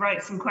to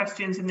write some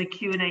questions in the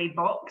Q&A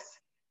box,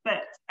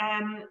 but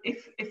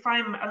if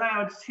I'm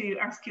allowed to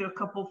ask you a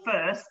couple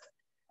first.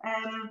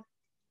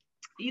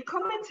 You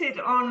commented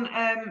on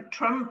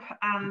Trump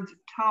and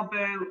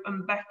Thabo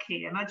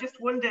Mbeki, and I just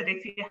wondered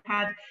if you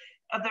had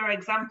other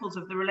examples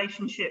of the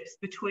relationships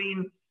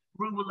between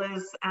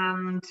rulers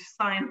and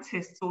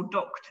scientists or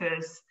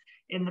doctors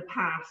in the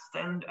past,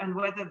 and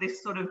whether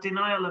this sort of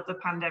denial of the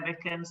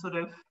pandemic and sort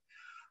of,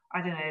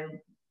 I don't know,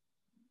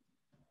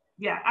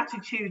 yeah,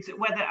 attitudes,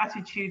 whether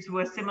attitudes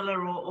were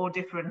similar or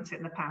different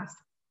in the past.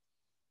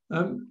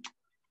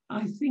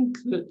 I think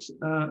that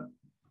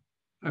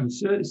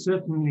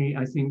certainly,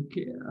 I think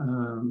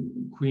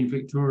Queen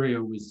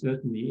Victoria was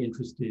certainly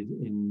interested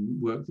in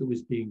work that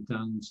was being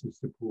done to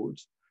support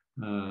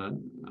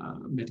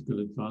medical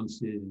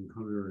advances in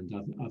cholera and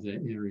other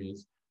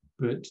areas.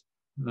 But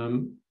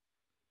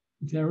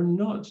there are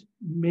not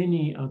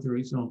many other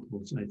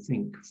examples, I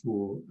think,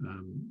 for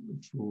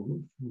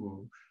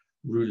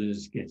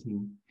rulers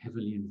getting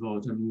heavily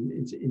involved. I mean,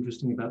 it's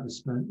interesting about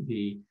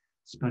the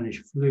Spanish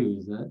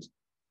flu that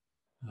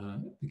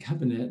the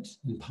cabinet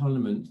and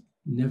parliament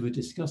never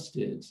discussed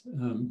it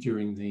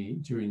during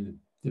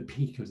the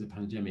peak of the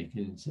pandemic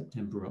in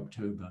September,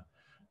 October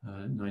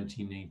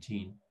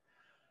 1918.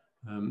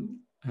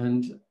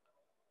 And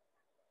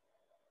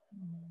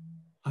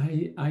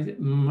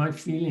my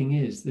feeling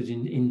is that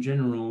in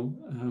general,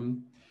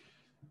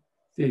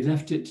 they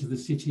left it to the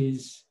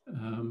cities,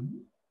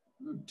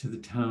 to the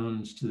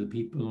towns, to the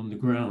people on the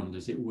ground,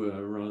 as it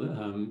were, rather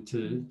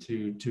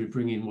to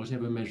bring in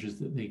whatever measures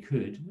that they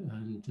could,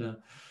 and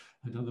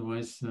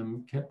otherwise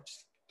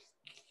kept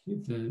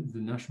the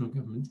national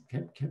government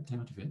kept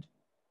out of it.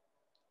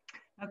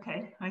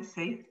 Okay, I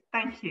see.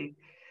 Thank you.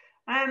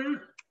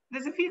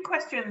 There's a few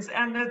questions,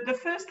 and the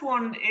first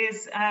one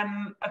is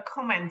a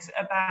comment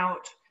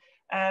about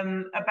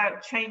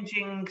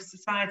changing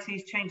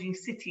societies, changing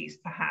cities,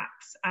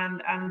 perhaps,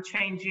 and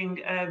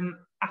changing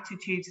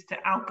attitudes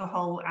to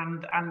alcohol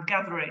and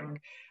gathering.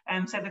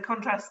 So the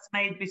contrasts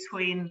made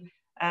between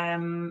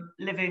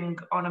living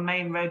on a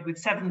main road with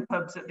 7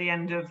 pubs at the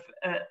end of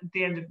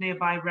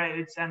nearby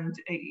roads, and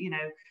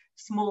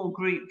small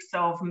groups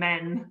of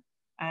men,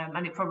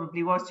 and it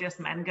probably was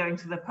just men, going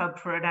to the pub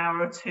for an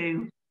hour or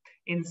two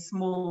in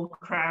small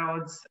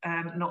crowds,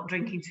 not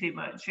drinking too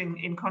much,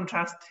 in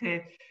contrast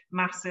to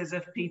masses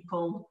of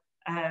people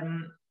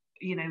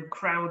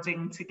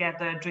crowding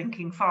together,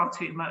 drinking far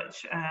too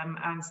much,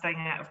 and staying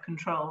out of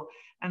control.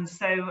 And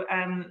so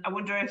I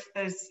wonder if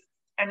there's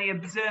any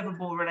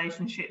observable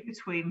relationship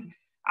between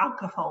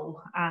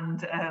alcohol and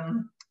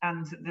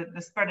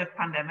the spread of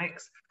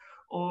pandemics,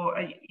 or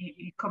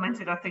you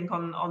commented, I think,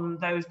 on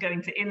those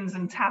going to inns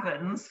and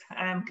taverns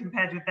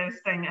compared with those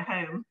staying at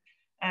home.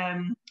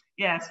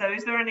 Yeah, so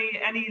is there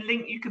any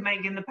link you could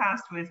make in the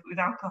past with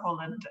alcohol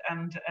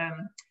and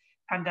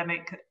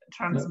pandemic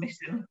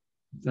transmission?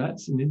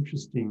 That's an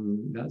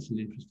interesting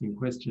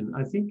question.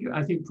 I think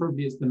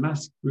probably it's the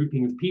mass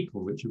grouping of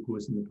people, which of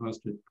course in the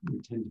past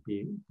would tend to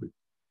be with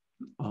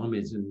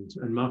armies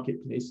and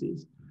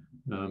marketplaces,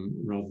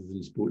 rather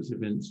than sports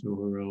events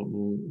or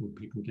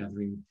people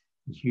gathering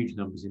in huge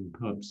numbers in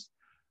pubs.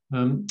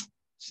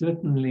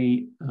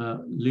 Certainly,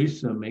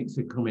 Lusa makes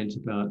a comment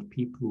about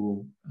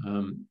people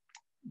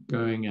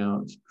going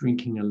out,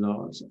 drinking a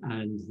lot,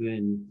 and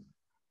then,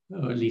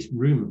 or at least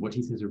what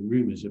he says are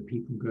rumors of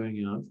people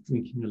going out,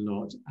 drinking a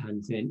lot,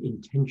 and then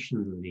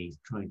intentionally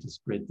trying to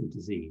spread the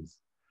disease,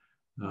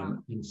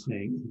 and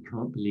saying he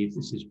can't believe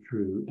this is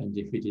true, and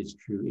if it is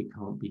true, it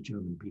can't be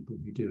German people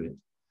who do it.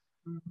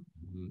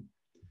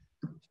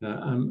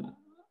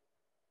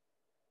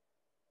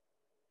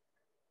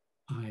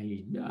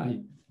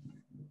 I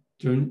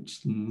don't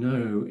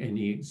know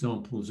any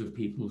examples of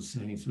people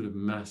saying sort of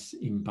mass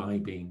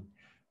imbibing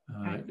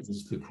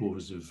is the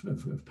cause of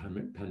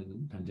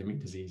pandemic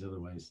disease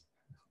otherwise.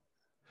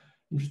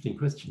 Interesting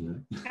question,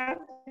 though.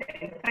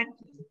 Okay, thank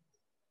you.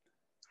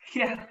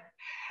 Yeah.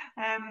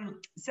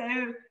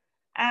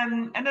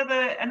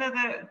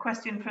 Another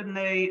question from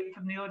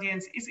the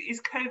audience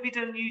is COVID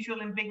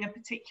unusual in being a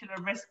particular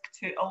risk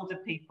to older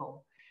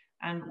people?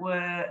 And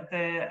was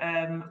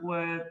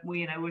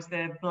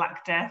there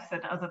Black Death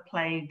and other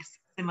plagues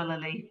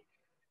similarly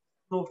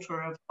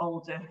slaughter of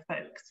older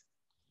folks?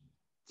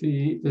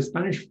 The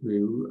Spanish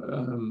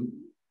flu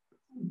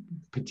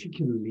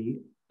particularly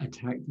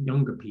attacked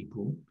younger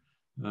people,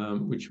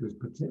 which was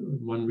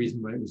one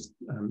reason why it was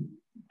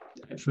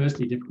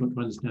firstly difficult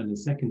to understand, and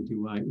secondly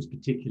why it was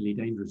particularly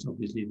dangerous.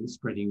 Obviously, the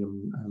spreading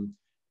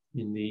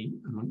in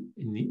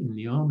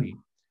the army's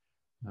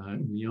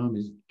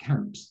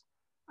camps.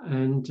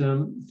 And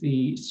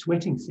the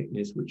sweating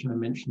sickness, which I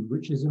mentioned,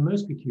 which is a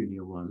most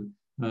peculiar one,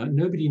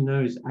 nobody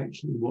knows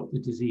actually what the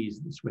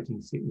disease, the sweating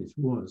sickness,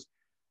 was.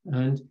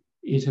 And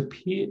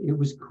it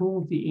was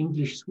called the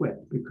English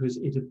sweat because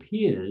it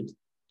appeared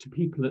to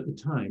people at the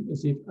time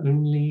as if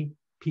only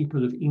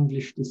people of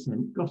English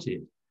descent got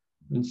it.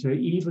 And so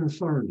even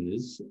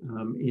foreigners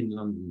in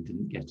London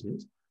didn't get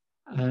it.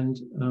 And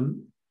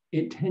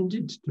it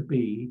tended to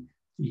be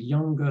the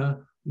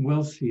younger,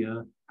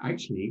 wealthier,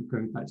 actually,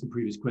 going back to the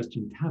previous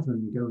question,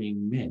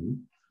 tavern-going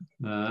men.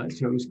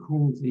 So it was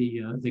called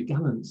the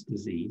gallant's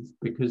disease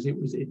because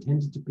it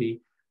tended to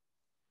be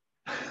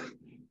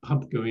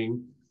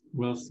pub-going,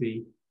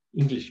 wealthy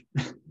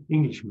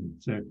Englishmen.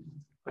 So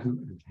I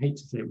hate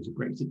to say it was a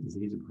Brexit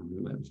disease.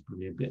 That was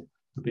probably a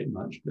bit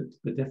much,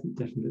 but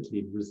definitely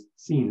it was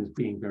seen as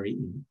being very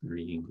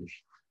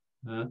English.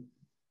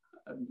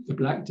 The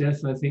Black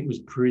Death, I think, was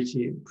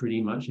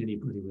pretty much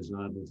anybody was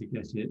liable to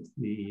get it.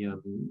 The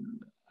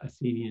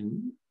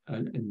Athenian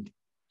and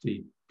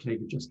the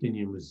plague of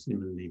Justinian was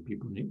similarly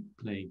people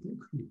plague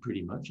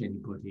pretty much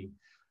anybody.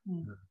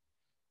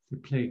 The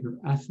plague of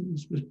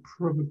Athens was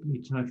probably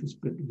typhus,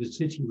 but the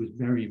city was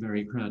very,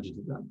 very crowded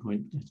at that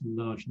point. It had a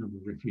large number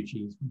of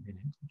refugees within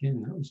it.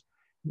 Again,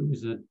 it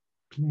was a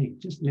plague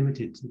just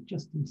limited to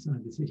just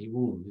inside the city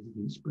wall. It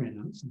didn't spread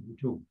outside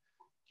at all.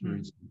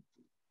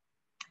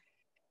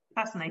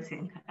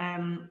 Fascinating.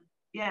 There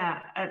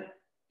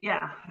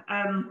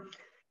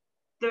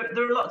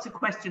are lots of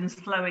questions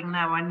flowing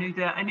now. I knew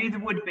there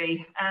would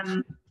be.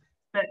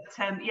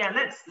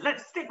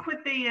 Let's stick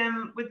with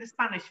the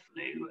Spanish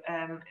flu,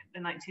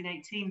 the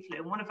 1918 flu.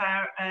 And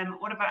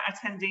one of our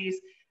attendees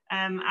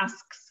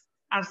asks,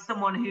 as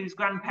someone whose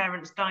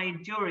grandparents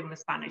died during the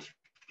Spanish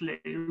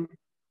flu,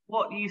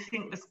 what do you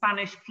think the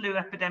Spanish flu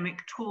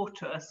epidemic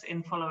taught us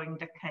in following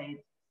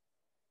decades?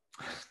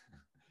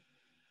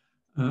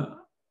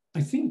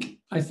 I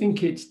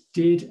think it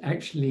did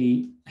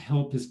actually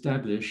help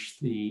establish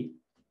the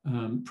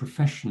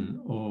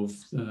profession of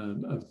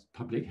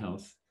public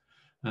health,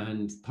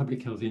 and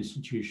public health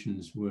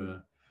institutions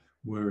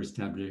were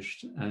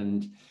established,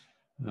 and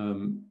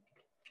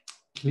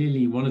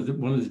clearly one of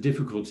the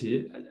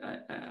difficulty,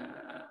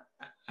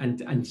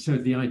 and so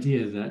the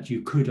idea that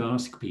you could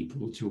ask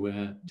people to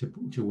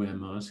wear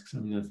masks. I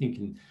mean, I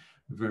think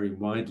very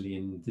widely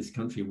in this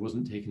country, it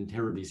wasn't taken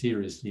terribly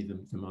seriously,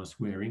 the mask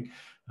wearing,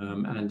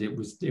 and it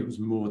was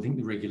more. I think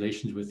the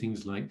regulations were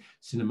things like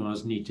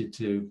cinemas needed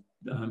to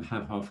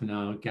have half an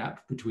hour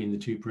gap between the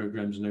two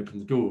programs and open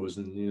the doors,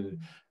 and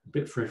a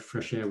bit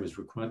fresh air was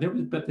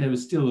required. But there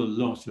was still a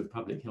lot of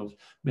public health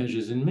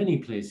measures in many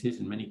places,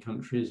 in many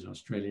countries,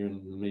 Australia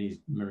and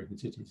many American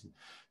cities.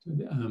 So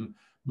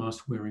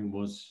mask wearing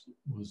was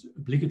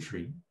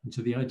obligatory, and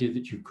so the idea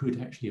that you could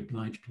actually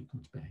oblige people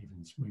to behave in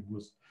this way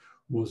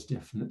was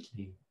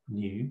definitely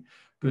new.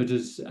 But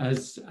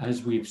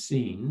as we've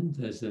seen,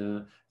 there's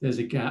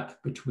a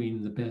gap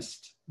between the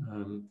best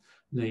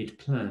laid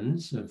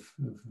plans of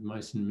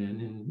mice and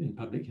men in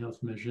public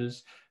health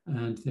measures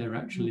and their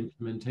actual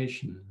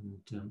implementation.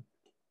 And,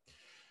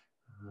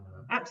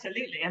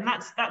 absolutely, and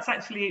that's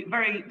actually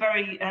very,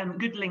 very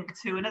good link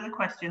to another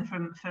question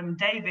from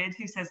David,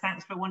 who says,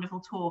 thanks for a wonderful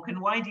talk, and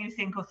why do you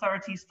think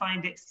authorities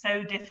find it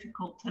so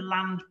difficult to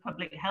land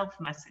public health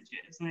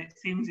messages? And it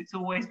seems it's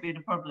always been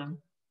a problem.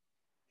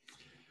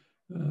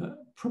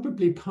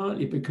 Probably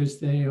partly because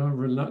they are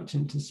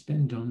reluctant to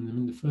spend on them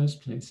in the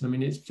first place. I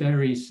mean, it's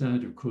very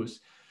sad, of course,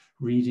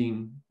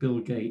 reading Bill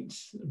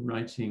Gates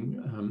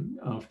writing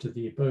after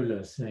the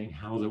Ebola, saying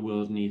how the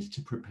world needs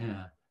to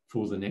prepare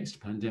for the next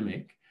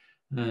pandemic.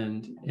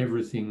 And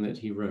everything that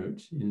he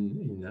wrote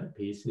in that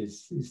piece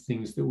is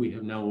things that we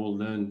have now all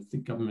learned the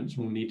governments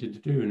all needed to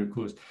do. And of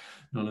course,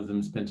 none of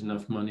them spent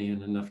enough money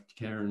and enough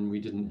care, and we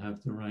didn't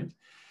have the right,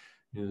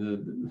 we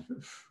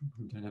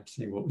don't have to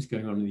say what was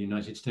going on in the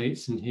United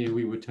States. And here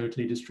we were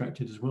totally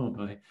distracted as well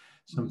by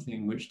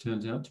something which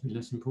turns out to be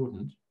less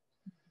important.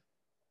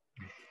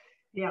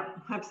 Yeah,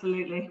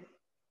 absolutely.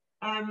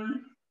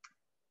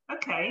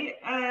 Okay,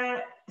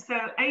 so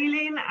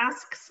Aileen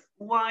asks,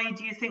 why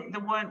do you think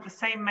there weren't the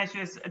same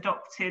measures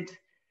adopted,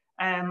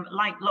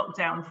 like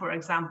lockdown, for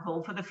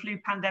example, for the flu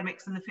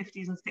pandemics in the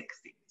 50s and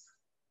 60s?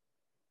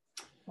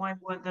 Why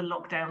weren't there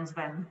lockdowns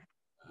then?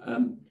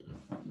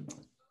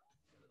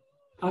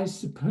 I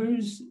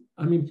suppose,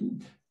 I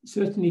mean,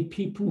 certainly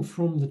people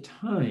from the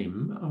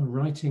time are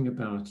writing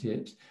about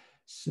it,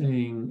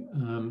 saying,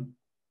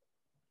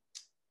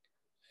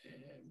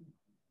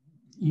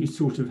 you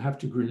sort of have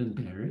to grin and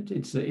bear it.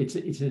 It's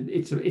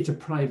a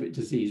private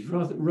disease,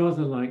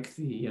 rather like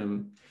the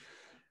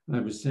I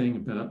was saying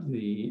about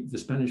the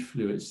Spanish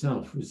flu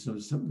itself was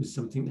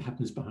something that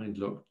happens behind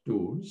locked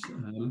doors,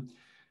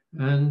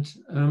 and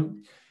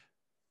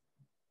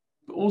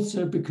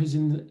also because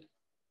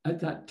at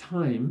that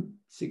time,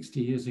 60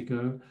 years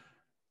ago,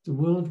 the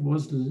world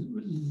was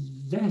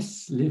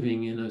less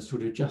living in a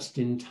sort of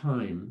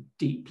just-in-time,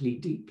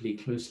 deeply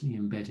closely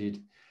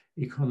embedded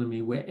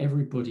economy where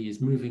everybody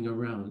is moving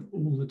around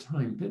all the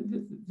time. But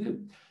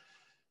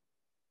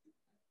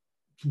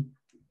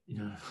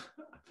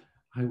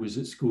I was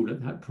at school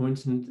at that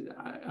point, and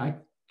I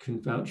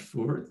can vouch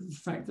for it, the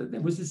fact that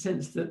there was a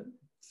sense that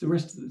the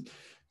rest of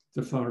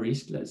the Far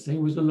East, let's say,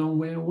 was a long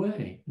way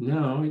away.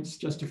 Now it's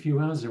just a few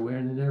hours away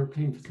in an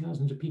aeroplane for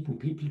thousands of people.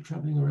 People are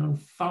traveling around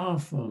far,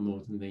 far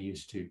more than they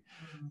used to,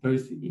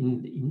 both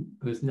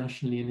both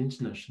nationally and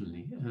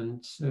internationally.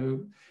 And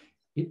so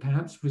it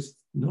perhaps was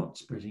not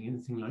spreading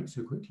anything like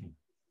so quickly.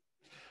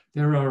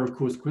 There are, of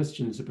course,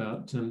 questions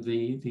about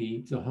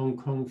the Hong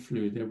Kong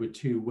flu. There were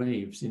 2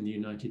 waves in the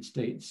United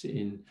States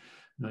in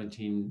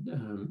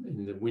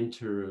the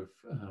winter of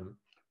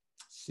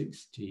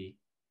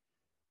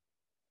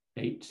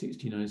 68,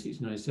 69,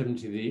 69,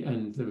 70,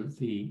 and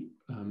the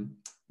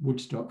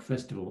Woodstock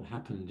Festival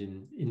happened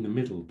in the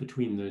middle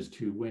between those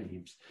 2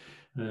 waves.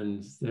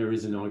 And there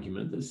is an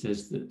argument that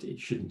says that it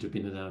shouldn't have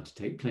been allowed to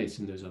take place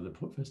in those other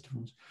pop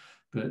festivals.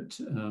 But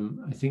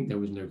I think there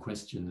was no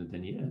question that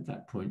at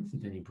that point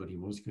that anybody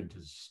was going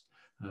to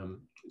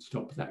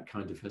stop that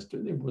kind of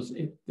festival.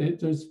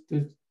 Those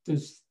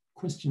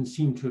questions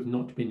seem to have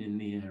not been in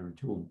the air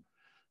at all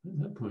at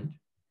that point,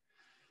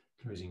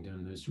 closing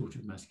down those sort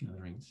of mass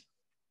gatherings.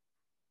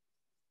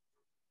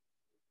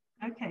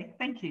 Okay,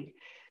 thank you.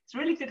 It's a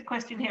really good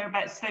question here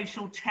about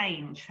social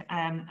change,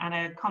 and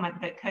a comment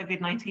that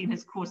COVID-19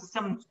 has caused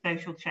some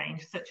social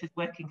change, such as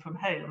working from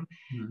home.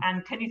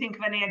 And can you think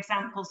of any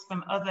examples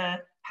from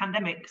other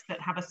pandemics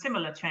that have a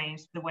similar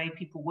change to the way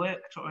people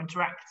worked or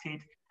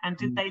interacted, and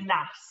did they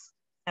last?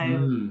 So, I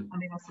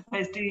mean, I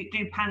suppose, do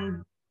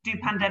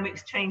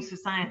pandemics change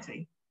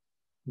society?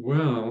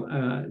 Well,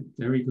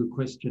 very good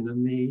question.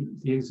 And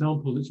the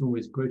example that's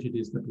always quoted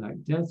is the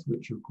Black Death,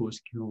 which of course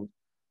killed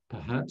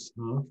perhaps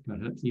half,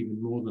 perhaps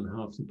even more than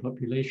half the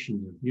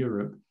population of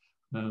Europe.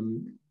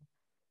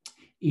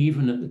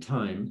 Even at the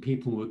time,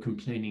 people were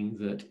complaining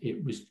that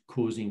it was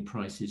causing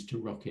prices to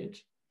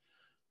rocket.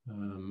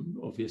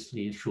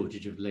 Obviously, a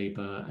shortage of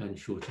labor and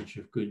shortage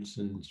of goods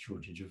and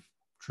shortage of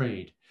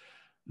trade.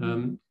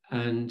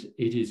 And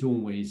it is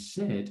always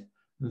said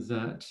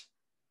that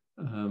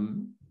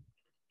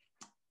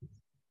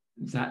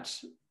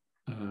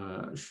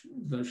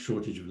the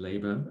shortage of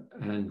labor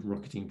and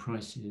rocketing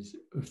prices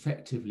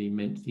effectively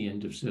meant the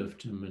end of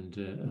serfdom and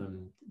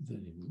the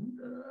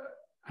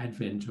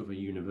advent of a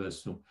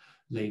universal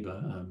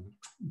labor,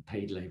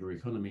 paid labor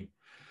economy.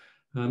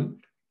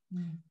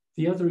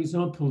 The other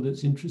example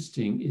that's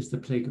interesting is the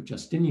plague of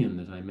Justinian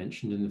that I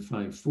mentioned in the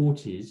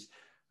 540s,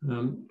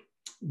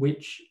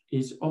 which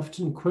is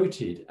often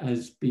quoted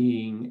as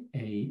being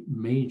a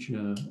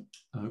major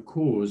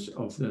cause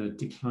of the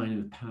decline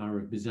of the power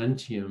of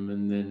Byzantium,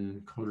 and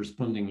then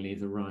correspondingly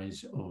the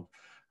rise of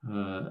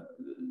the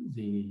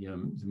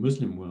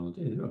Muslim world,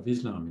 of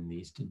Islam in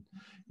the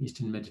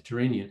Eastern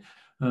Mediterranean.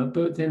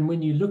 But then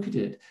when you look at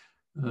it,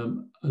 a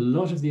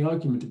lot of the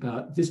argument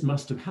about this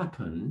must have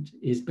happened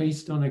is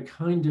based on a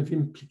kind of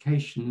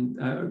implication,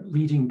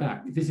 reading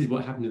back. This is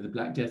what happened to the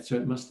Black Death, so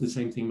the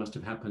same thing must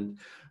have happened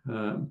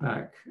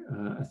back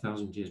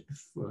 1,000 years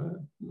before,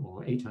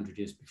 or 800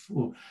 years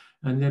before.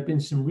 And there have been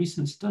some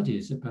recent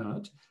studies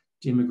about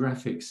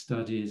demographic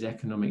studies,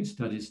 economic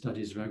studies,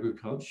 studies of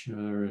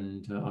agriculture,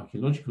 and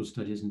archaeological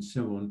studies, and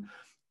so on,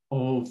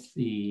 of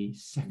the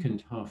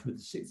second half of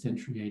the 6th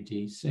century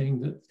AD, saying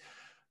that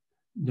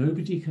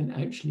nobody can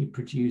actually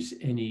produce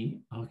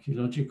any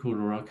archaeological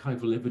or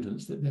archival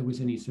evidence that there was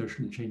any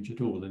social change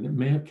at all. And it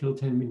may have killed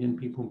 10 million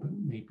people, but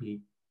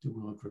maybe the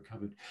world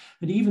recovered.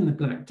 And even the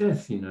Black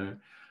Death,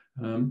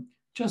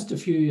 just a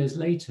few years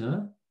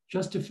later,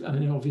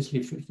 obviously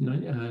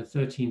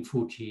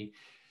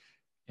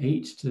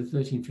 1348 to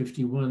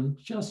 1351,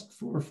 just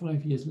 4 or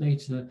 5 years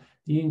later,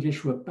 the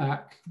English were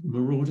back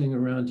marauding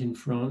around in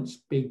France,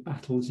 big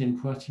battles in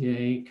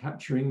Poitiers,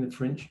 capturing the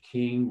French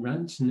king,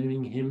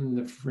 ransoming him.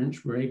 The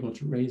French were able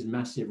to raise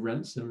massive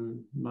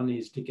ransom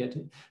monies to get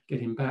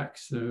him back.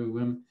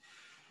 So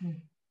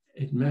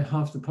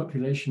half the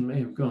population may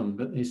have gone,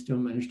 but they still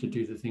managed to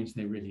do the things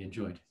they really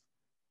enjoyed.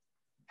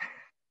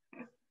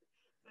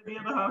 The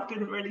other half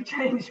didn't really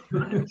change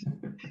much.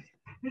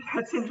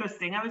 That's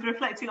interesting. I was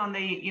reflecting on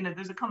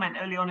there's a comment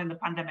early on in the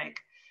pandemic.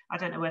 I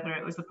don't know whether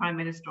it was the Prime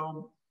Minister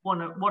or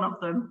one of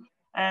them,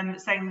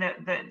 saying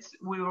that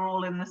we were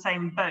all in the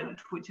same boat,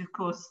 which of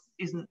course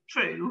isn't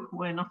true.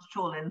 We're not at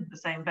all in the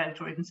same boat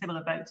or in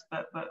similar boats,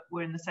 but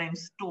we're in the same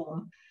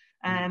storm.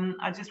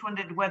 I just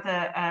wondered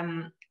whether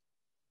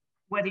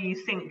you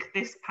think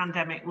this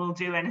pandemic will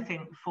do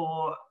anything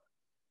for,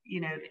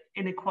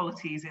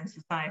 inequalities in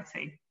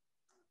society.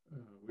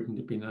 Wouldn't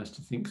it be nice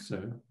to think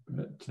so?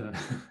 But I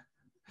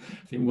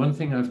think one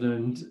thing I've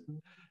learned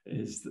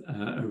is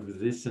over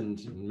this and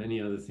many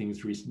other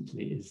things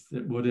recently is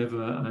that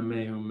whatever I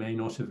may or may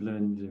not have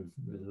learned in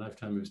a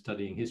lifetime of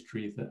studying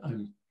history, that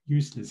I'm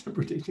useless at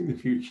predicting the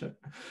future.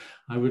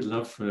 I would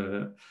love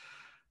for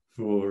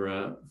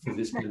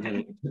this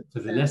pandemic,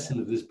 for the lesson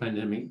of this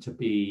pandemic to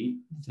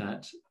be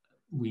that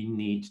we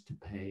need to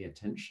pay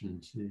attention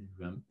to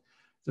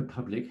the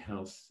public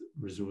health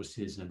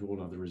resources and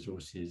all other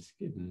resources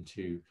given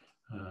to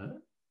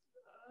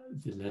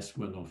the less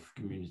well-off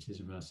communities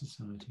of our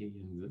society,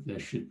 and that there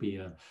should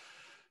be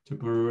to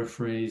borrow a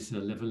phrase, a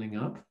levelling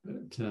up,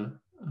 but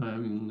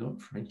I'm not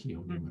frankly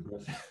holding my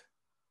breath.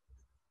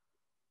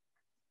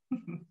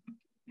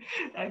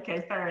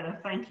 Okay, fair enough.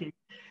 Thank you.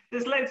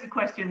 There's loads of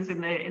questions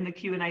in the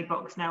Q&A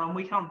box now, and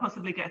we can't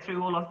possibly get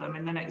through all of them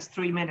in the next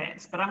 3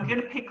 minutes, but I'm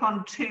going to pick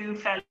on two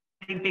fairly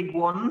big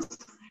ones.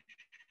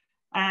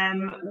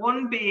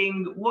 One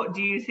being, what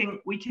do you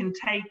think we can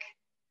take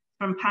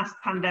from past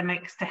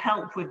pandemics to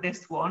help with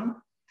this one?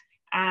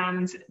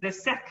 And the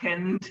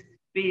second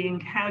being,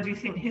 how do you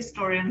think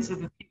historians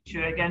of the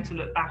future are going to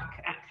look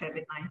back at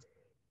COVID-19?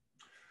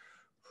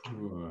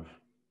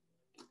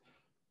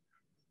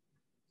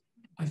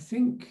 I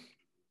think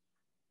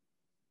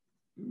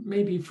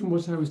maybe from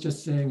what I was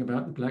just saying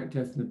about the Black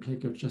Death and the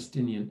Plague of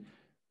Justinian,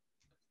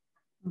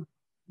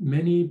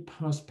 many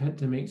past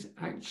pandemics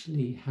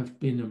actually have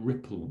been a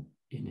ripple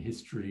in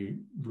history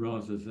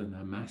rather than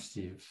a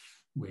massive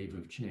wave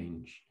of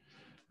change.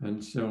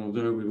 And so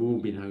although we've all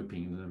been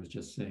hoping, and I was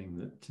just saying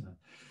that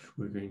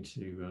we're going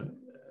to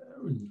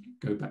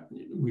go back,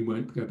 we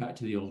won't go back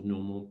to the old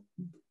normal,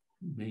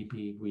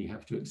 maybe we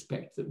have to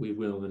expect that we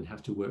will and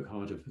have to work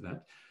harder for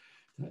that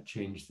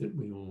change that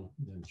we all,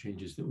 the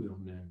changes that we all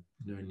know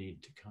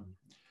need to come.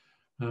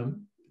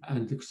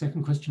 And the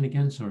second question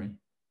again, sorry.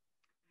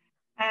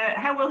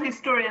 How will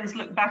historians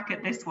look back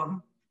at this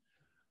one?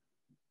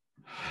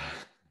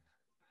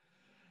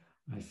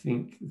 I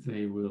think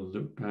they will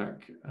look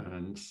back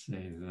and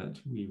say that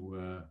we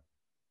were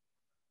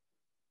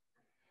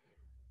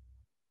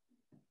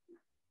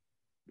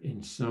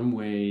in some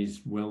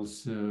ways well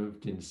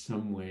served, in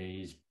some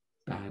ways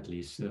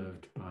badly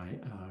served by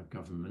our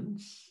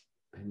governments,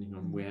 depending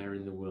on where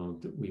in the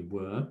world that we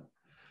were,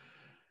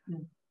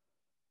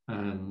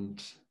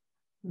 and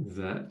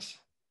that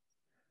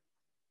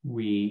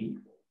we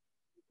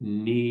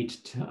need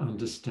to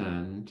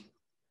understand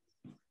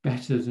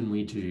better than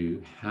we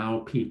do how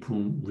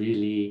people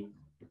really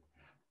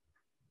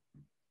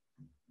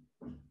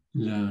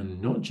learn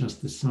not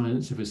just the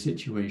science of a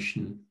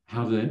situation,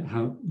 how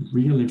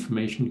real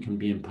information can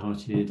be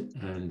imparted,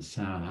 and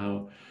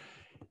how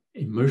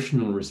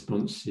emotional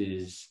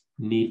responses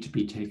need to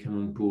be taken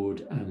on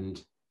board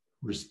and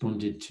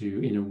responded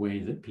to in a way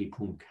that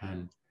people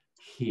can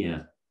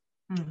hear,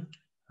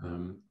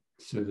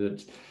 so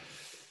that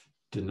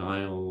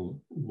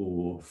denial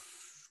or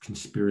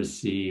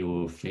conspiracy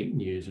or fake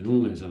news and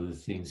all those other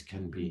things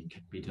can be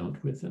dealt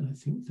with. And I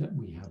think that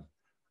we have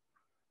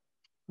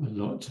a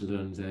lot to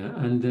learn there.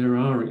 And there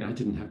are, I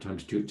didn't have time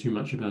to talk too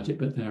much about it,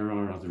 but there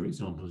are other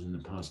examples in the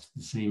past,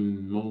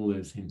 all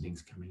those same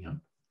things coming up.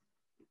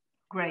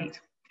 Great.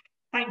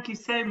 Thank you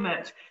so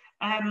much.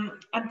 And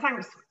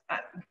thanks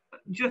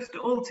just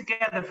all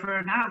together for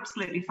an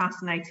absolutely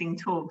fascinating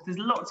talk. There's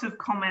lots of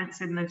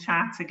comments in the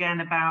chat again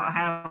about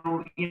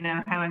how,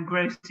 how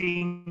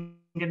engrossing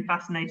and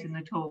fascinating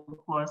the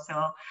talk was.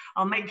 So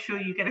I'll make sure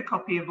you get a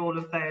copy of all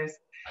of those.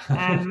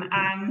 And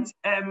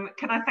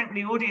can I thank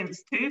the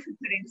audience too for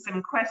putting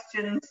some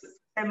questions,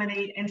 so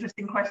many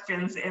interesting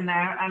questions in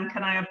there. And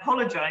can I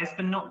apologize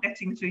for not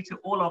getting through to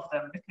all of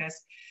them,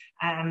 because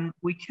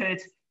we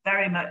could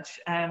very much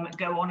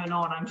go on and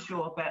on, I'm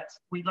sure, but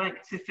we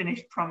like to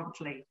finish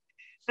promptly.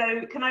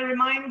 So can I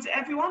remind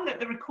everyone that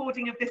the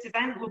recording of this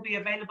event will be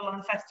available on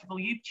the festival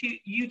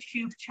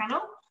YouTube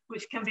channel,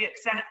 which can be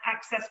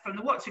accessed from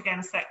the Watch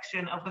Again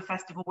section of the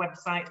festival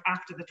website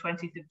after the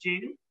 20th of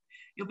June.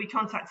 You'll be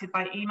contacted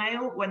by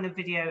email when the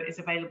video is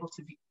available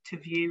to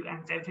view,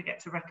 and don't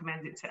forget to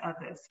recommend it to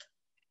others.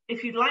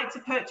 If you'd like to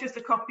purchase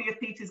a copy of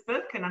Peter's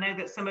book, and I know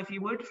that some of you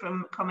would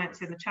from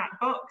comments in the chat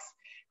box,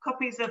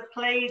 copies of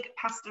Plague,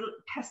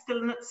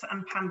 Pestilence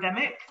and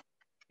Pandemic.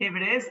 Here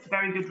it is,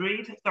 very good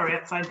read. Sorry,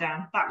 upside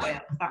down, that way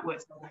up, that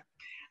works better.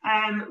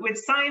 With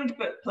signed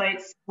book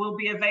plates will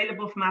be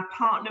available from our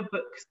partner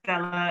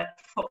bookseller,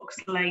 Fox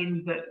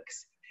Lane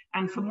Books.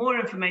 And for more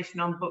information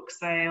on book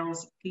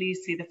sales,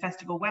 please see the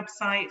festival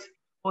website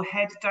or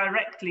head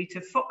directly to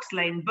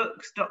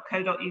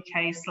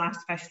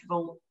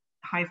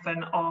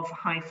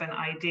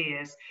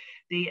foxlanebooks.co.uk/festival-of-ideas.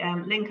 The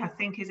link, I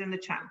think, is in the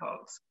chat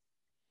box.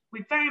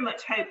 We very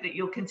much hope that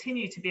you'll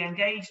continue to be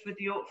engaged with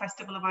the York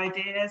Festival of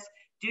Ideas.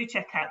 Do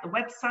check out the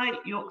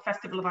website,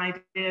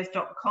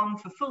 yorkfestivalofideas.com,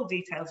 for full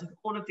details of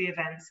all of the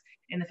events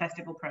in the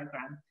festival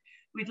programme.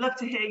 We'd love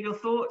to hear your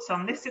thoughts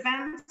on this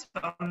event,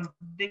 on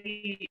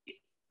the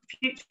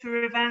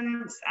future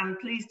events, and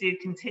please do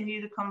continue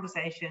the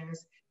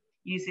conversations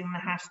using the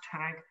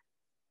hashtag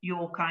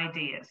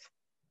 #YorkIdeas.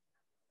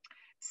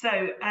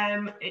 So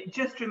it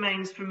just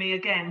remains for me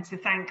again to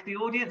thank the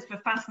audience for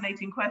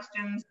fascinating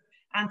questions,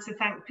 and to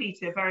thank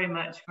Peter very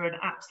much for an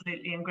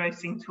absolutely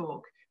engrossing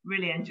talk.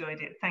 Really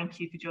enjoyed it. Thank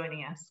you for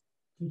joining us.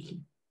 Thank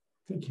you.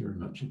 Thank you very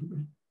much,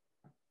 everybody.